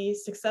be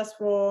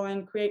successful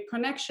and create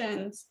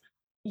connections,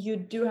 you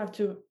do have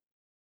to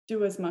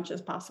do as much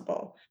as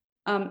possible.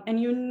 And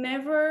you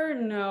never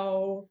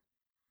know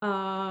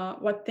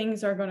what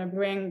things are going to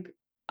bring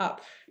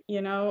up.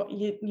 You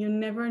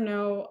never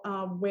know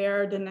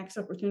where the next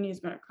opportunity is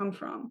going to come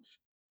from.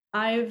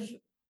 I've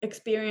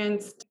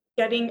experienced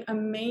getting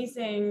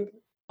amazing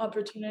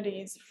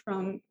opportunities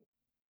from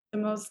the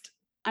most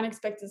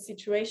unexpected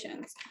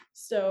situations.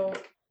 So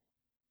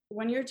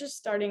when you're just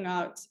starting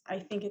out, I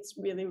think it's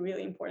really,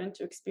 really important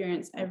to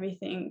experience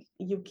everything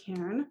you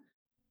can,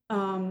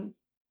 um,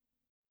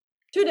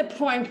 to the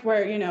point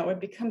where it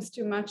becomes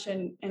too much,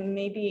 and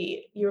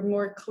maybe you're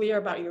more clear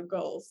about your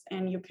goals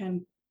and you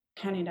can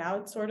pan it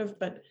out, sort of.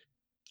 But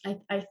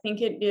I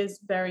think it is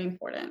very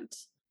important,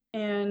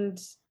 and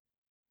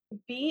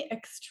be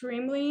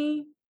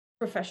extremely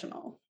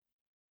professional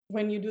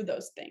when you do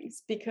those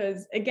things,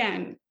 because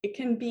again, it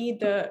can be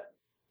the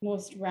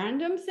most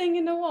random thing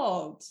in the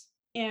world,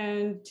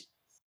 and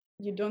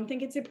you don't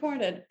think it's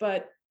important,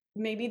 but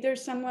maybe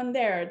there's someone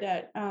there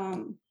that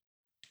I'm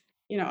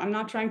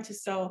not trying to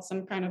sell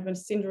some kind of a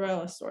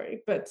Cinderella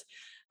story, but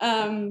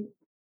um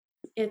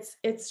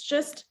it's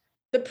just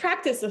the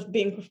practice of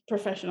being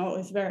professional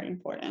is very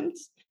important.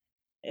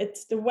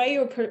 It's the way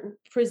you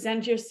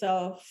present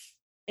yourself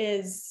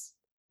is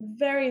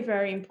very,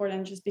 very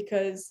important, just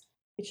because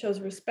it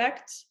shows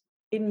respect.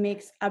 It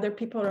makes other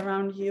people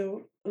around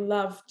you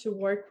love to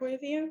work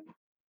with you,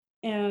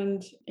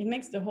 and it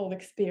makes the whole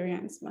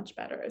experience much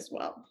better as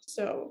well.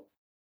 So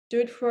do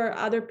it for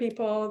other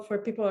people, for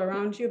people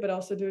around you, but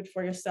also do it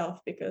for yourself,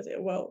 because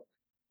it will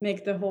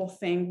make the whole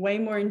thing way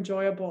more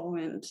enjoyable,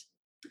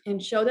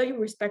 and show that you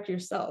respect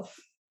yourself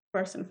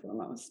first and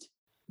foremost.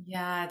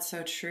 Yeah, it's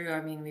so true.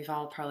 I mean, we've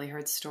all probably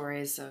heard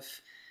stories of,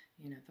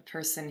 the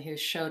person who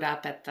showed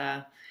up at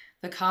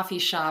the coffee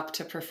shop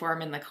to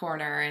perform in the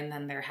corner, and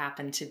then there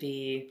happened to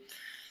be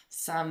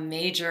some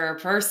major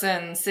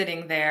person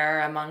sitting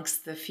there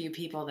amongst the few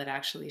people that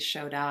actually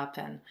showed up.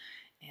 And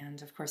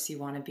of course, you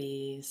want to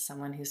be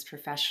someone who's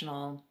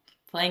professional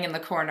playing in the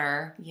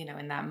corner,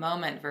 in that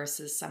moment,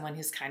 versus someone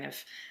who's kind of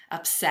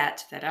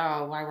upset that,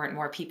 oh, why weren't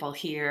more people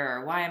here,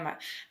 or why am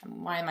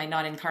I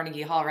not in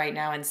Carnegie Hall right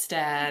now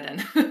instead,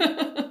 and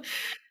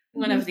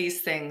one Mhm. of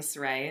these things,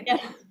 right?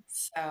 Yeah,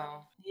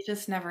 So you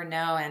just never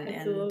know, and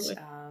absolutely.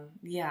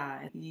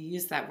 yeah, you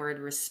use that word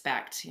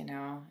respect. It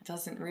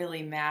doesn't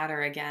really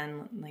matter.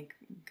 Again, like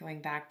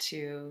going back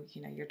to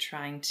you're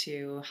trying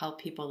to help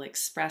people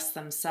express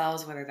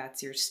themselves, whether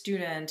that's your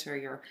student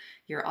or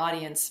your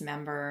audience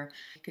member.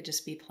 You could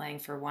just be playing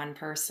for one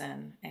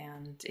person,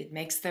 and it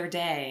makes their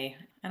day.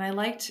 And I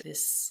liked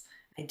this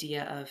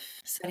idea of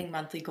setting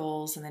monthly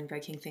goals and then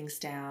breaking things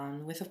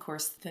down with, of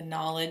course, the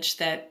knowledge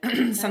that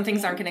some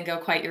things aren't Definitely. going to go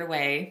quite your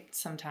way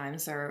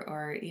sometimes, or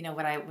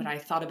what I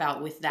thought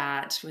about with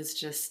that was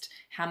just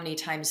how many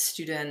times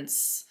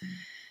students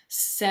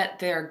set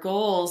their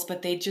goals,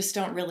 but they just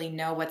don't really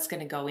know what's going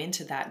to go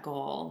into that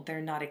goal.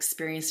 They're not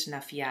experienced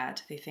enough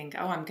yet. They think,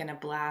 oh, I'm going to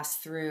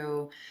blast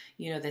through,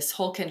 this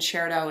whole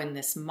concerto in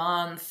this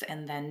month,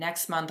 and then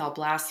next month I'll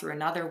blast through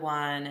another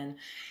one,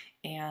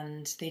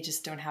 and they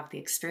just don't have the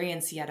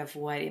experience yet of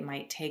what it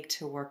might take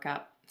to work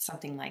up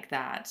something like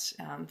that,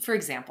 for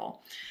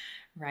example,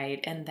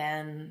 right? And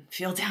then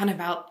feel down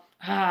about,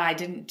 I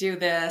didn't do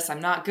this,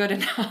 I'm not good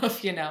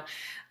enough.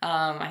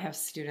 I have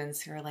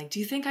students who are like, do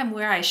you think I'm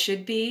where I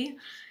should be?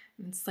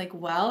 And it's like,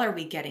 well, are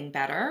we getting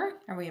better?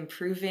 Are we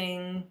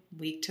improving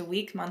week to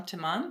week, month to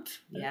month?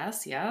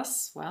 Yes,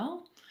 yes.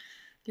 Well,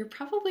 you're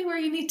probably where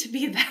you need to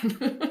be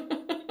then.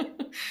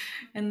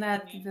 And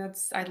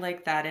that's I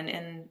like that. And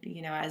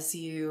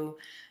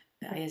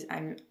as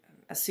I'm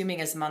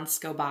assuming as months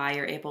go by,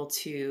 you're able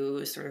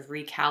to sort of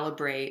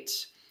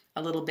recalibrate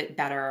a little bit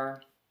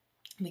better.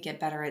 We get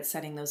better at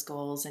setting those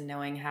goals and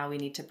knowing how we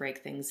need to break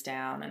things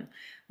down and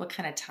what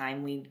kind of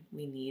time we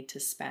need to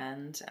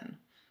spend. And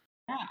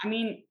Yeah, I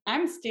mean,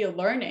 I'm still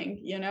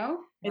learning,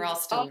 we're it's all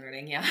still all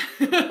learning, yeah.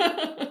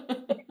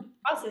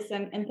 process,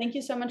 and thank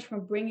you so much for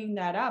bringing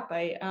that up.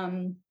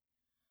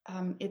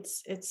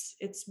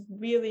 It's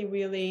really,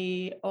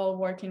 really all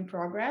work in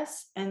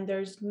progress, and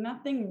there's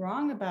nothing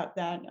wrong about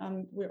that.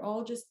 We're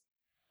all just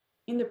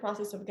in the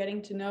process of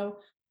getting to know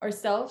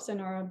ourselves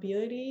and our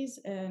abilities,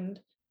 and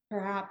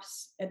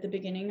perhaps at the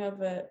beginning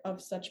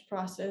of such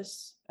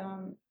process,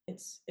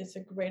 it's a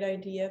great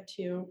idea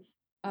to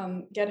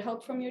get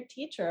help from your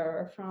teacher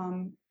or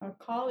from a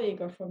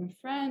colleague or from a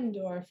friend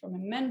or from a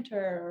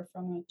mentor or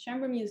from a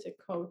chamber music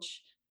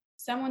coach,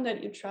 someone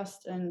that you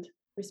trust and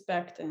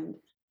respect. And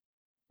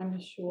I'm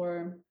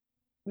sure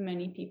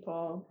many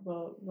people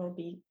will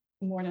be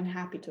more than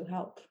happy to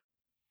help.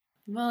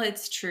 Well,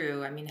 it's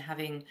true. I mean,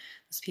 having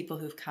those people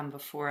who've come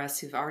before us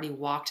who've already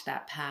walked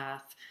that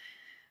path.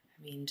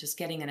 I mean, just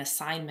getting an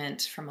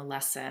assignment from a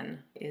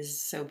lesson is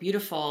so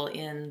beautiful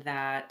in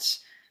that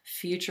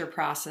future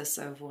process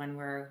of when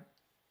we're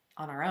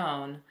on our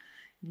own,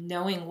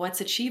 knowing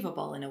what's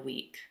achievable in a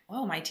week.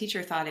 Oh, my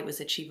teacher thought it was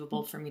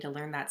achievable for me to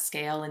learn that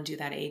scale and do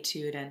that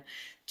etude and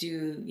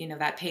do,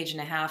 that page and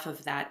a half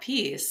of that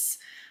piece.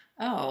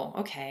 Oh,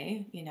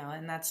 okay.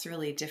 And that's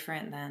really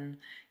different than,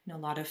 a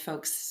lot of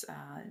folks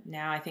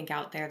now, I think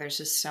out there, there's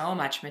just so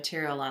much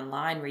material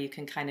online where you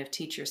can kind of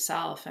teach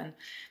yourself.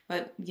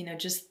 But,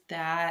 just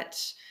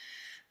that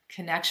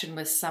connection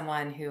with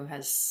someone who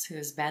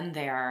has been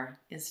there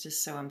is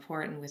just so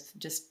important with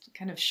just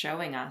kind of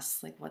showing us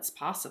like what's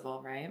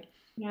possible, right?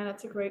 Yeah,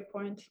 that's a great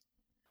point.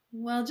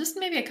 Well, just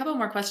maybe a couple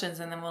more questions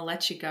and then we'll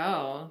let you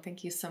go.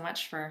 Thank you so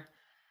much for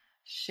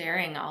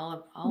sharing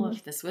all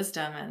of this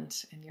wisdom and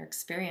your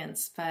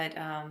experience. But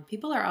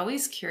people are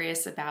always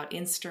curious about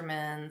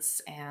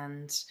instruments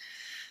and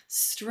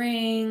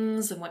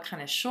strings and what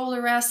kind of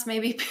shoulder rests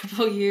maybe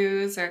people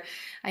use. Or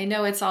I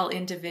know it's all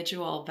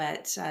individual,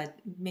 but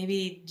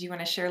maybe do you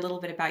want to share a little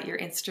bit about your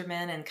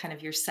instrument and kind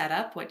of your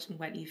setup, what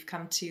you've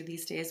come to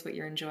these days, what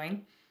you're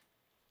enjoying?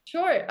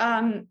 Sure.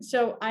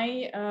 So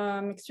I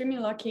am extremely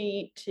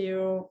lucky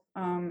to,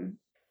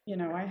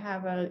 I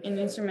have an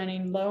instrument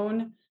in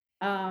loan,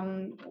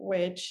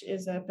 which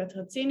is a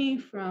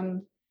Petrozzini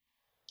from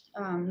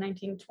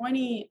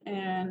 1920,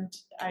 and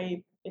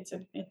it's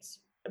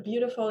a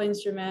beautiful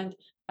instrument.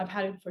 I've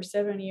had it for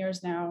 7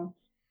 years now,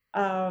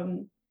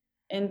 um,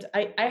 and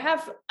I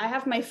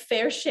have my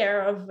fair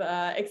share of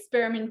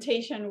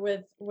experimentation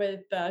with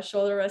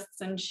shoulder rests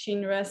and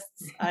shin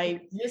rests.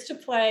 I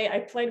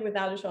played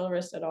without a shoulder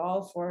rest at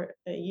all for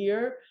a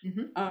year,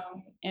 Hmm.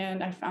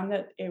 and I found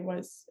that it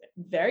was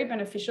very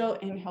beneficial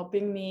in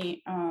helping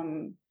me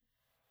um,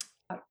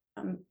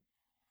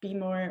 be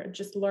more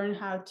just learn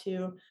how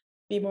to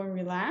be more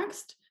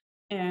relaxed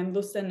and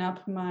loosen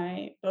up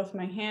my both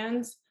my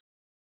hands.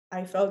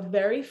 I felt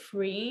very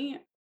free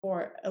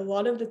for a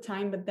lot of the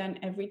time, but then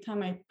every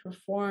time I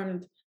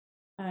performed,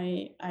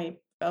 I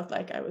felt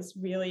like I was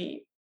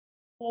really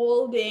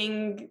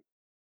holding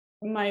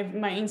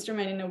my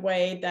instrument in a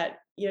way that,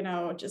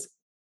 just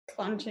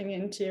clenching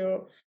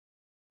into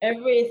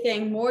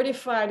everything,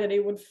 mortified that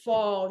it would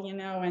fall,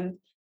 and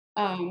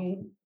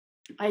um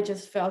I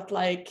just felt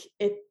like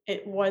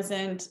it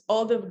wasn't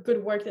all the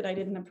good work that I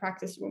did in the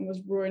practice room was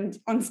ruined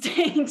on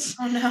stage.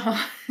 Oh no.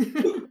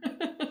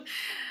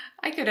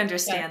 I could Yeah,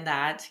 understand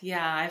that.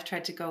 Yeah, I've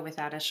tried to go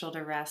without a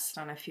shoulder rest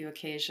on a few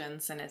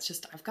occasions, and it's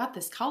just I've got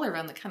this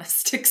collarbone that kind of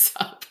sticks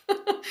up.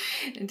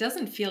 It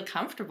doesn't feel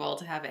comfortable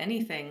to have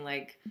anything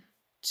like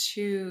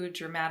too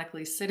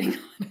dramatically sitting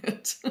on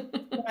it.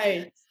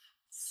 right.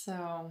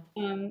 So,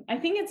 I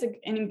think it's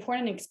an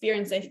important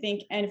experience. I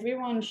think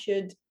everyone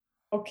should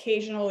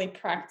occasionally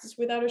practice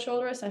without a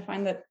shoulder rest. I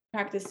find that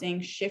practicing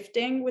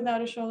shifting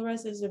without a shoulder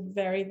rest is a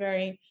very,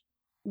 very,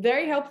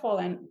 very helpful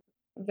and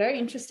very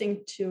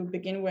interesting to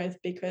begin with,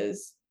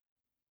 because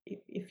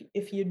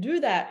if you do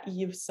that,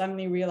 you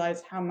suddenly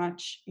realize how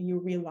much you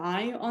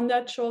rely on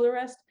that shoulder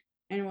rest.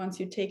 And once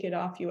you take it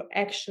off, you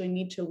actually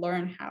need to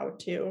learn how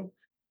to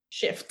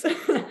shift.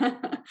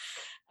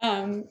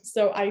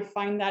 So I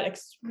find that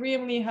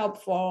extremely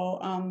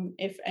helpful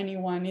if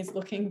anyone is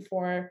looking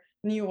for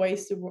new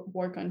ways to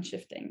work on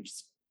shifting.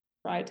 Just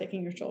try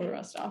taking your shoulder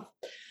rest off.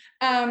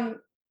 Um,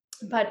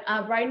 but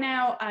right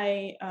now,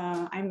 I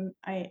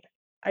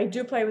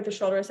do play with the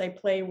shoulders. I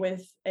play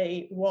with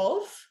a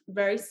wolf,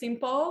 very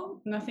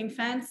simple, nothing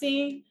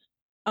fancy.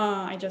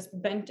 I just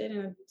bent it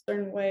in a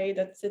certain way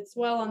that sits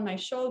well on my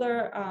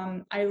shoulder.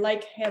 I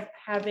like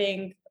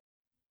having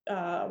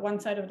one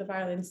side of the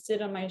violin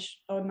sit on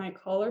my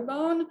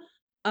collarbone,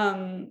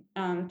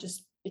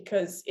 just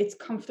because it's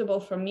comfortable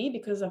for me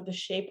because of the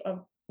shape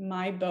of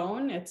my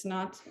bone. It's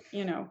not,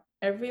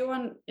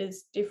 everyone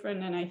is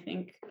different, and I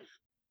think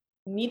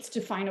needs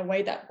to find a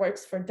way that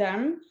works for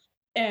them,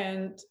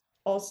 and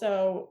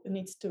also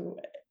needs to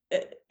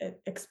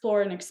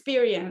explore and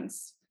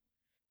experience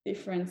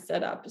different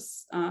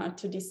setups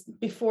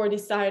before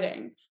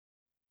deciding.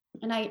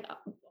 And I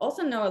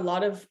also know a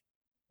lot of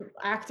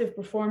active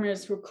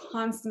performers who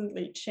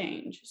constantly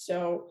change.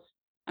 So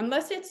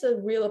unless it's a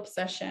real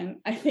obsession,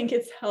 I think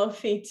it's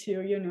healthy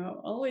to,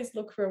 always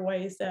look for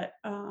ways that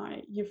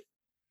you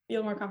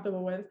feel more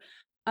comfortable with.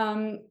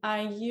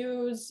 I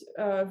use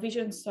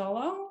Vision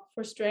Solo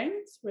for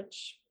strings,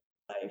 which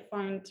I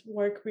find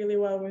work really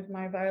well with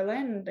my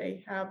violin.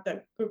 They have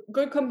the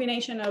good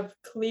combination of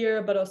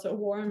clear but also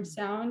warm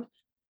sound.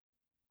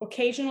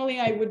 Occasionally,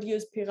 I would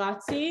use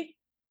Pirazzi.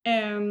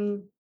 I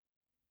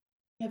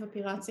have a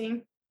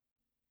Pirazzi.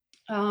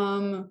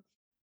 Um,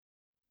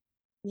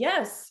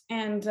 Yes,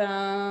 and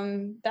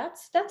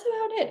that's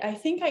about it. I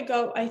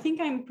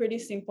think I'm pretty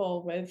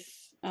simple with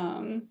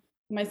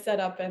my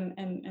setup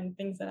and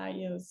things that I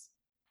use.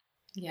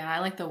 Yeah, I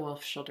like the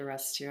wolf shoulder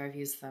rests too. I've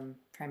used them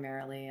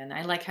primarily, and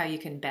I like how you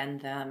can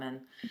bend them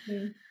and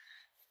Mhm.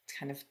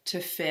 kind of to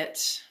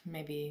fit,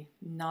 maybe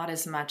not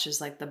as much as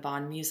like the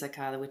Bon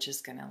Musica, which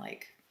is gonna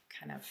like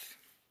kind of,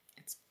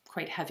 it's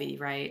quite heavy,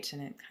 right?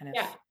 And it kind of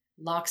Yeah.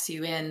 locks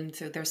you in.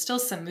 So there's still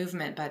some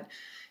movement, but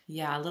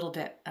yeah, a little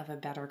bit of a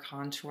better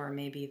contour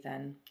maybe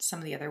than some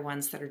of the other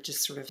ones that are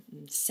just sort of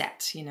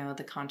set,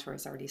 the contour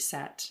is already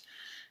set.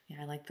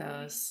 Yeah, I like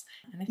those.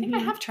 And I think I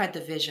Mhm. have tried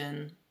the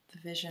vision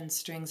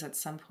strings at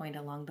some point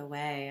along the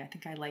way. I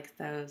think I like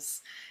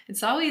those.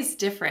 It's always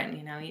different,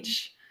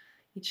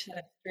 each set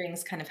of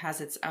strings kind of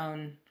has its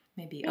own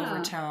maybe Yeah.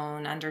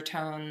 overtone,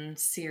 undertone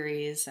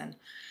series, and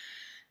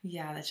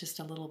yeah, that's just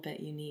a little bit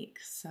unique.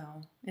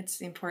 So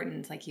it's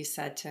important, like you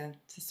said, to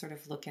sort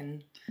of look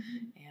Mhm.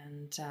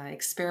 and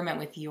experiment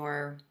with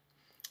your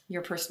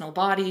personal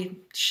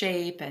body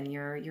shape and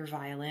your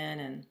violin,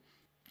 and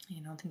I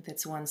don't think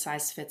that's one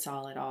size fits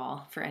all at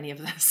all for any of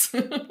this.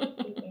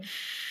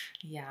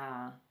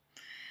 Yeah.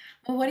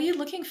 Well, what are you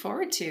looking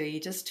forward to? You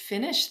just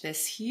finished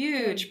this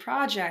huge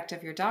project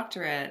of your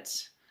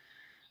doctorate.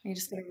 Are you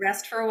just going to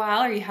rest for a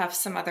while, or you have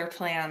some other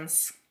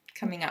plans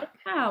coming up?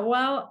 Yeah,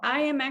 well,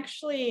 I'm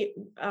actually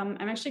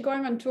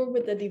going on tour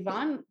with the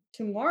Divan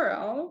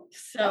tomorrow.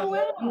 So Oh,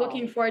 I'm wow.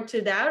 looking forward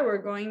to that. We're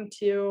going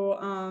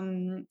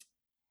to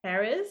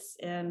Paris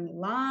and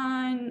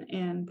Milan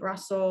and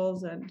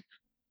Brussels, and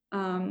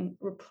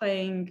we're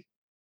playing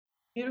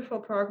beautiful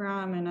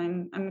program, and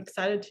I'm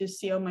excited to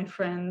see all my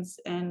friends,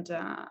 and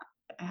I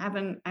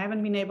haven't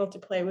been able to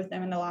play with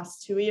them in the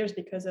last 2 years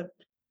because of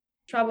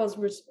travel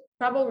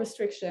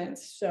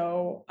restrictions.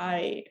 So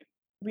I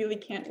really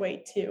can't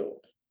wait to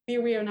be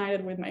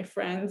reunited with my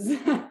friends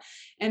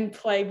and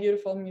play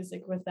beautiful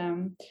music with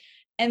them.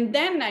 And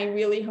then I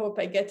really hope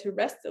I get to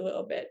rest a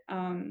little bit.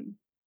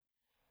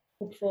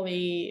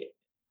 Hopefully,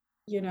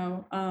 you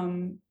know,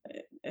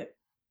 uh,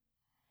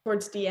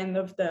 towards the end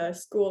of the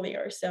school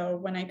year. So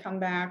when I come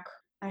back,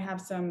 I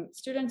have some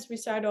students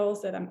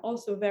recitals that I'm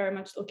also very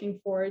much looking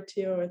forward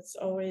to. It's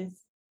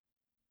always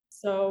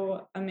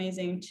so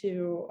amazing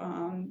to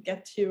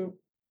get to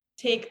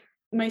take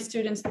my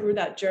students through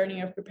that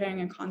journey of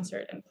preparing a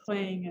concert and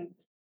playing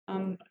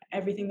and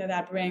everything that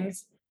that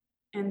brings.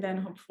 And then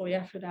hopefully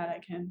after that, I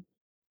can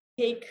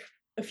take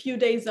a few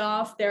days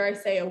off, dare I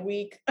say a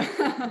week, to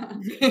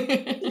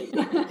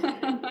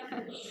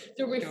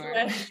Sure.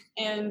 refresh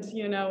and,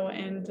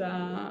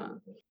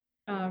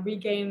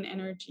 regain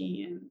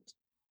energy. And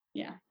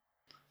yeah.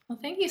 Well,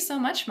 thank you so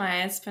much,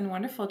 Maya. It's been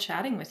wonderful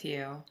chatting with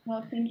you.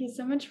 Well, thank you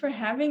so much for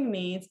having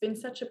me. It's been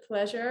such a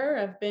pleasure.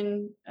 I've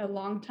been a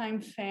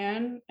longtime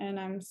fan, and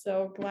I'm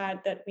so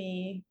glad that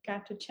we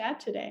got to chat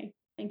today.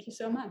 Thank you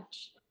so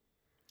much.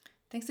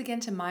 Thanks again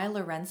to Maya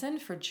Lorenzen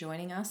for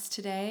joining us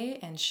today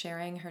and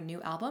sharing her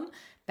new album,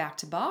 Back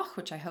to Bach,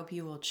 which I hope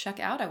you will check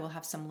out. I will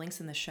have some links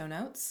in the show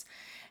notes,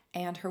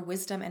 and her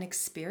wisdom and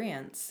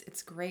experience.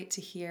 It's great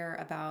to hear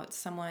about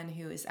someone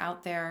who is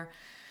out there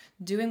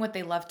doing what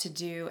they love to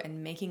do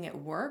and making it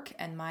work.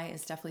 And Maya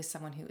is definitely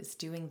someone who is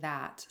doing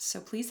that. So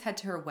please head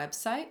to her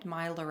website,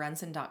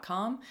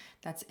 mayalorenzen.com.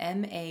 That's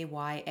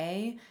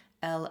MAYALORENZEN,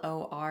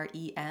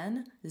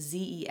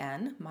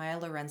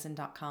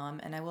 mayalorenzen.com.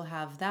 And I will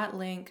have that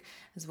link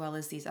as well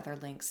as these other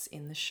links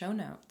in the show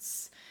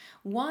notes.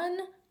 One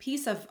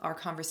piece of our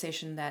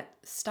conversation that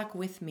stuck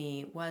with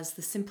me was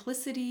the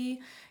simplicity,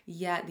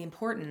 yet the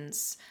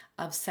importance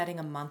of setting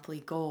a monthly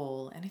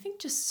goal. And I think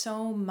just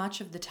so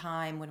much of the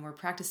time when we're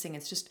practicing,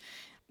 it's just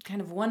kind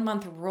of one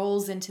month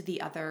rolls into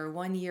the other,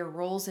 one year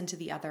rolls into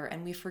the other,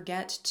 and we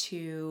forget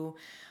to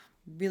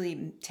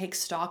really take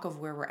stock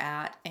of where we're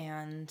at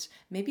and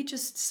maybe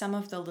just some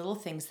of the little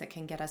things that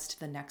can get us to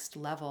the next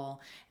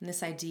level. And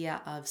this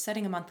idea of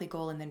setting a monthly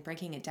goal and then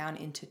breaking it down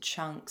into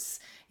chunks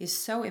is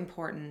so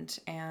important.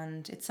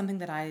 And it's something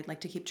that I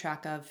like to keep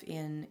track of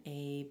in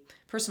a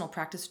personal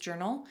practice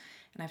journal.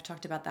 And I've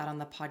talked about that on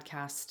the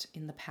podcast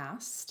in the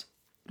past.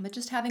 But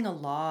just having a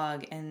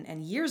log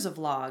and years of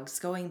logs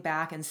going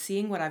back and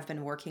seeing what I've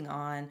been working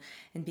on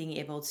and being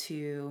able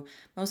to,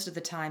 most of the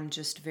time,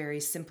 just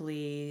very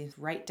simply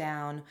write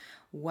down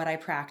what I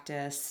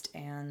practiced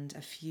and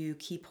a few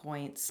key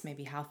points,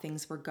 maybe how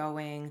things were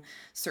going,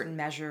 certain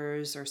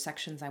measures or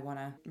sections I want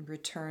to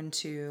return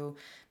to,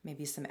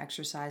 maybe some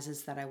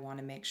exercises that I want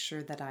to make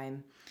sure that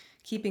I'm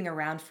keeping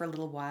around for a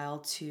little while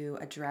to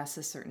address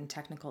a certain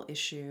technical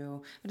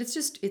issue. But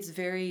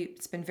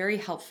it's been very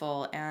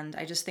helpful. And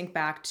I just think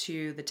back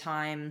to the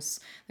times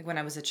like when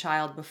I was a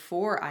child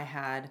before I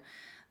had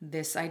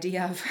this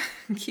idea of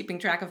keeping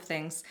track of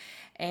things.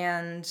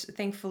 And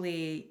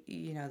thankfully,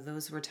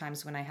 those were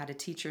times when I had a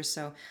teacher.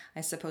 So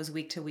I suppose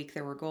week to week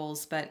there were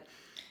goals, but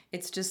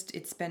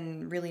it's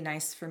been really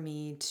nice for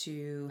me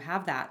to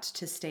have that,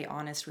 to stay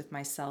honest with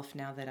myself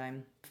now that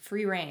I'm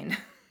free reign.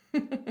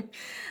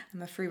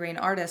 I'm a free reign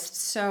artist.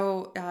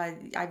 So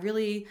I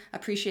really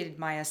appreciated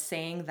Maya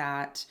saying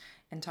that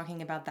and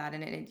talking about that.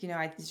 And it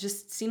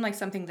just seemed like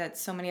something that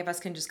so many of us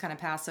can just kind of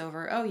pass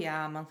over. Oh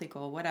yeah, monthly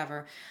goal,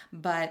 whatever.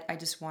 But I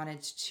just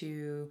wanted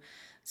to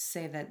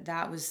say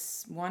that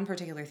was one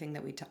particular thing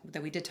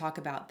that we did talk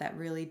about that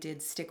really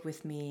did stick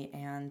with me,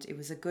 and it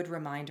was a good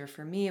reminder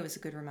for me. It was a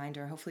good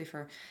reminder, hopefully,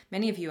 for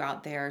many of you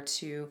out there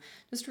to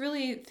just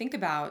really think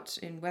about,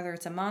 in whether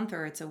it's a month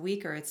or it's a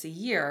week or it's a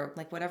year,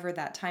 like whatever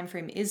that time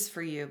frame is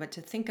for you, but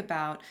to think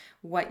about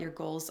what your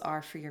goals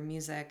are for your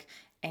music,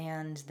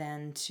 and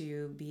then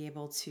to be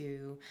able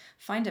to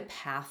find a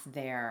path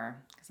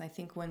there. Because I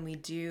think when we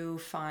do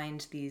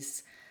find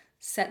these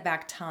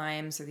setback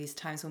times, or these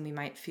times when we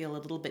might feel a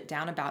little bit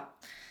down about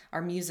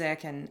our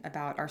music and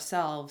about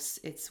ourselves,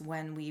 it's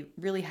when we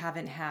really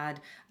haven't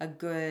had a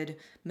good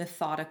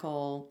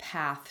methodical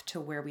path to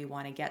where we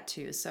want to get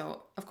to.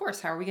 So of course,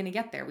 how are we going to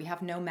get there? We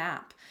have no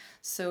map.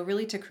 So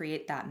really, to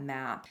create that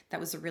map, that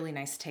was a really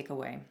nice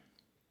takeaway.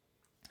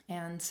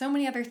 And so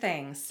many other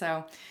things.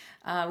 So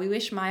we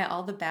wish Maya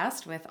all the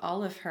best with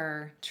all of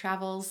her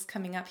travels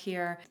coming up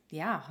here.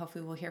 Yeah,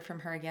 hopefully we'll hear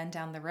from her again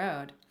down the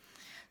road.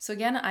 So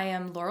again, I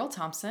am Laurel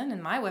Thompson,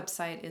 and my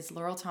website is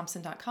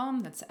laurelthompson.com.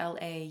 That's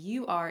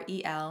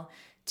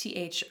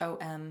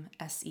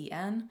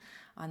LaurelThompson.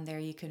 On there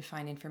you can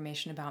find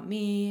information about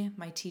me,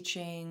 my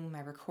teaching, my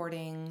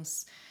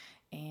recordings,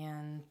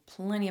 and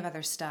plenty of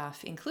other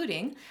stuff,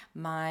 including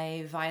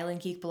my Violin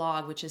Geek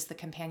blog, which is the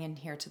companion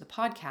here to the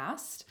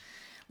podcast.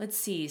 Let's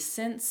see,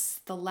 since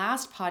the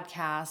last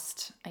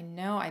podcast, I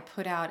know I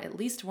put out at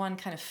least one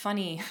kind of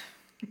funny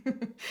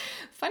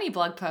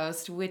blog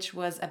post, which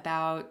was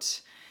about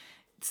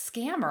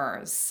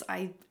scammers.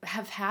 I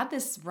have had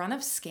this run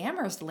of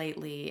scammers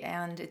lately,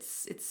 and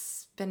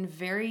it's been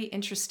very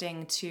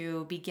interesting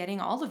to be getting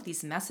all of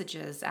these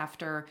messages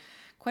after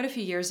quite a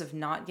few years of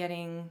not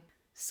getting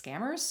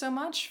scammers so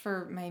much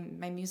for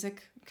my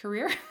music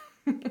career.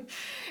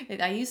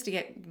 I used to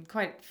get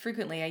quite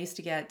frequently, I used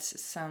to get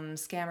some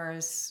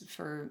scammers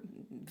for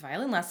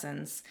violin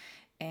lessons.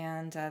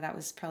 And that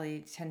was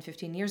probably 10,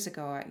 15 years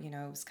ago. It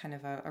was kind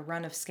of a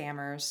run of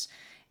scammers.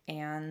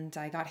 And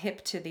I got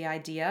hip to the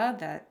idea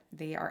that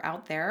they are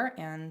out there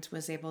and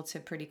was able to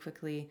pretty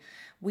quickly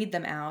weed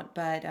them out.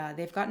 But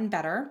they've gotten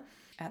better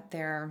at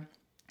their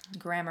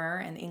grammar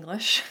and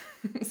English,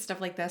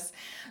 stuff like this.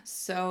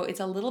 So it's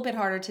a little bit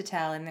harder to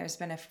tell. And there's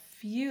been a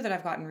few that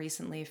I've gotten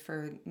recently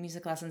for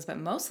music lessons, but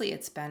mostly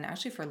it's been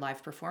actually for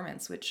live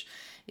performance, which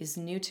is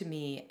new to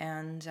me.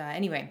 And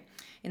anyway,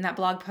 in that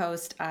blog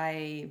post,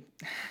 I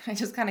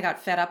just kind of got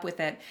fed up with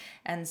it.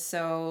 And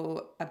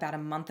so about a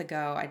month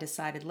ago, I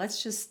decided,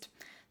 let's just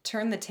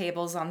turn the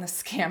tables on the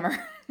scammer.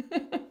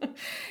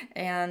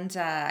 And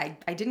I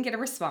didn't get a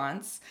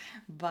response,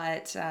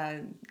 but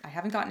I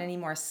haven't gotten any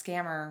more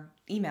scammer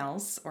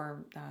emails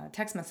or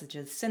text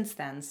messages since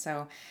then.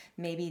 So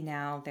maybe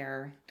now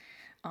they're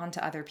on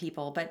to other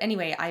people. But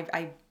anyway,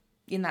 I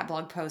in that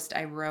blog post,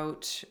 I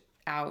wrote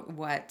out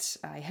what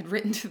I had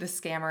written to the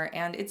scammer,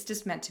 and it's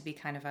just meant to be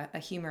kind of a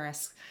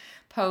humorous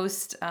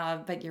post,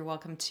 but you're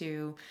welcome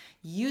to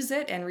use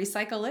it and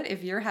recycle it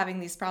if you're having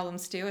these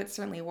problems too. It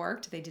certainly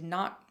worked. They did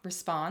not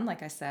respond,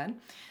 like I said,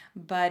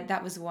 but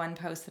that was one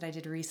post that I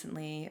did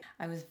recently.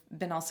 I've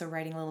been also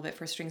writing a little bit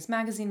for Strings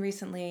Magazine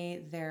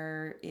recently.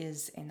 There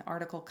is an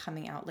article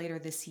coming out later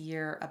this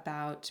year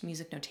about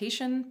music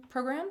notation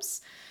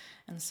programs.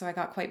 And so I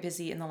got quite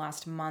busy in the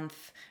last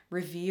month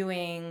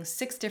reviewing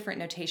 6 different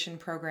notation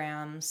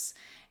programs.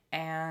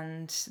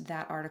 And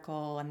that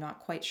article, I'm not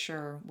quite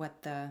sure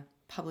what the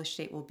published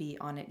date will be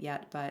on it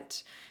yet,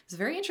 but it's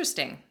very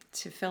interesting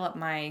to fill up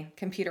my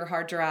computer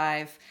hard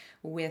drive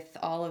with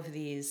all of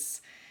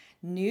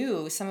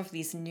some of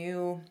these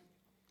new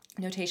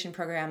notation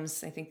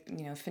programs. I think,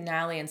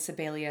 Finale and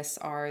Sibelius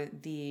are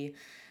the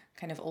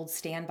kind of old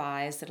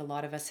standbys that a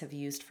lot of us have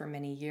used for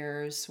many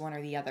years, one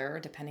or the other,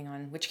 depending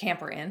on which camp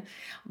we're in.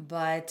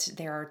 But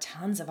there are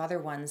tons of other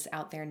ones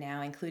out there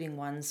now, including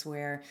ones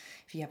where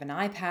if you have an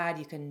iPad,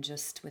 you can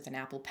just, with an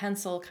Apple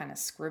Pencil, kind of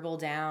scribble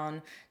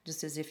down,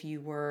 just as if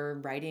you were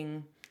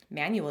writing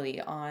manually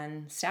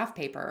on staff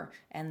paper.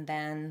 And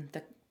then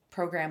the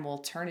program will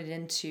turn it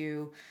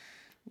into,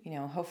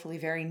 hopefully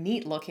very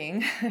neat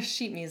looking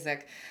sheet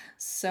music.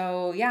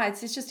 So yeah,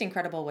 it's just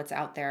incredible what's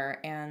out there.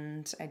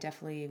 And I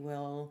definitely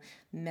will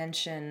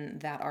mention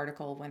that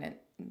article when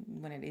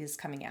it is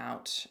coming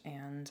out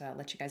and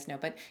let you guys know.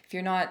 But if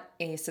you're not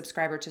a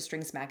subscriber to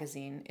Strings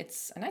Magazine,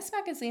 it's a nice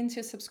magazine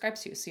to subscribe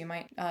to. So you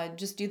might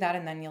just do that,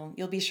 and then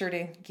you'll be sure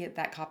to get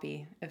that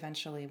copy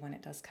eventually when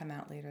it does come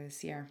out later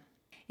this year.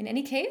 In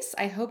any case,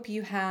 I hope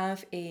you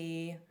have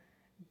a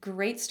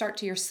great start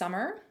to your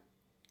summer.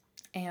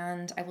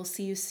 And I will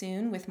see you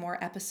soon with more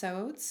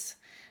episodes.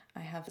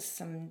 I have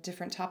some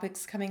different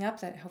topics coming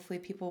up that hopefully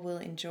people will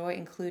enjoy,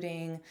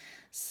 including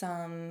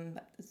some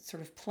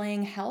sort of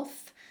playing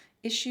health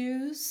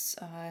issues,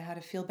 how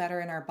to feel better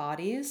in our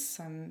bodies.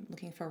 So I'm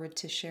looking forward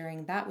to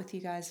sharing that with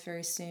you guys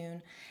very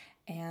soon.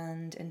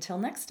 And until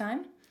next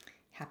time,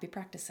 happy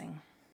practicing.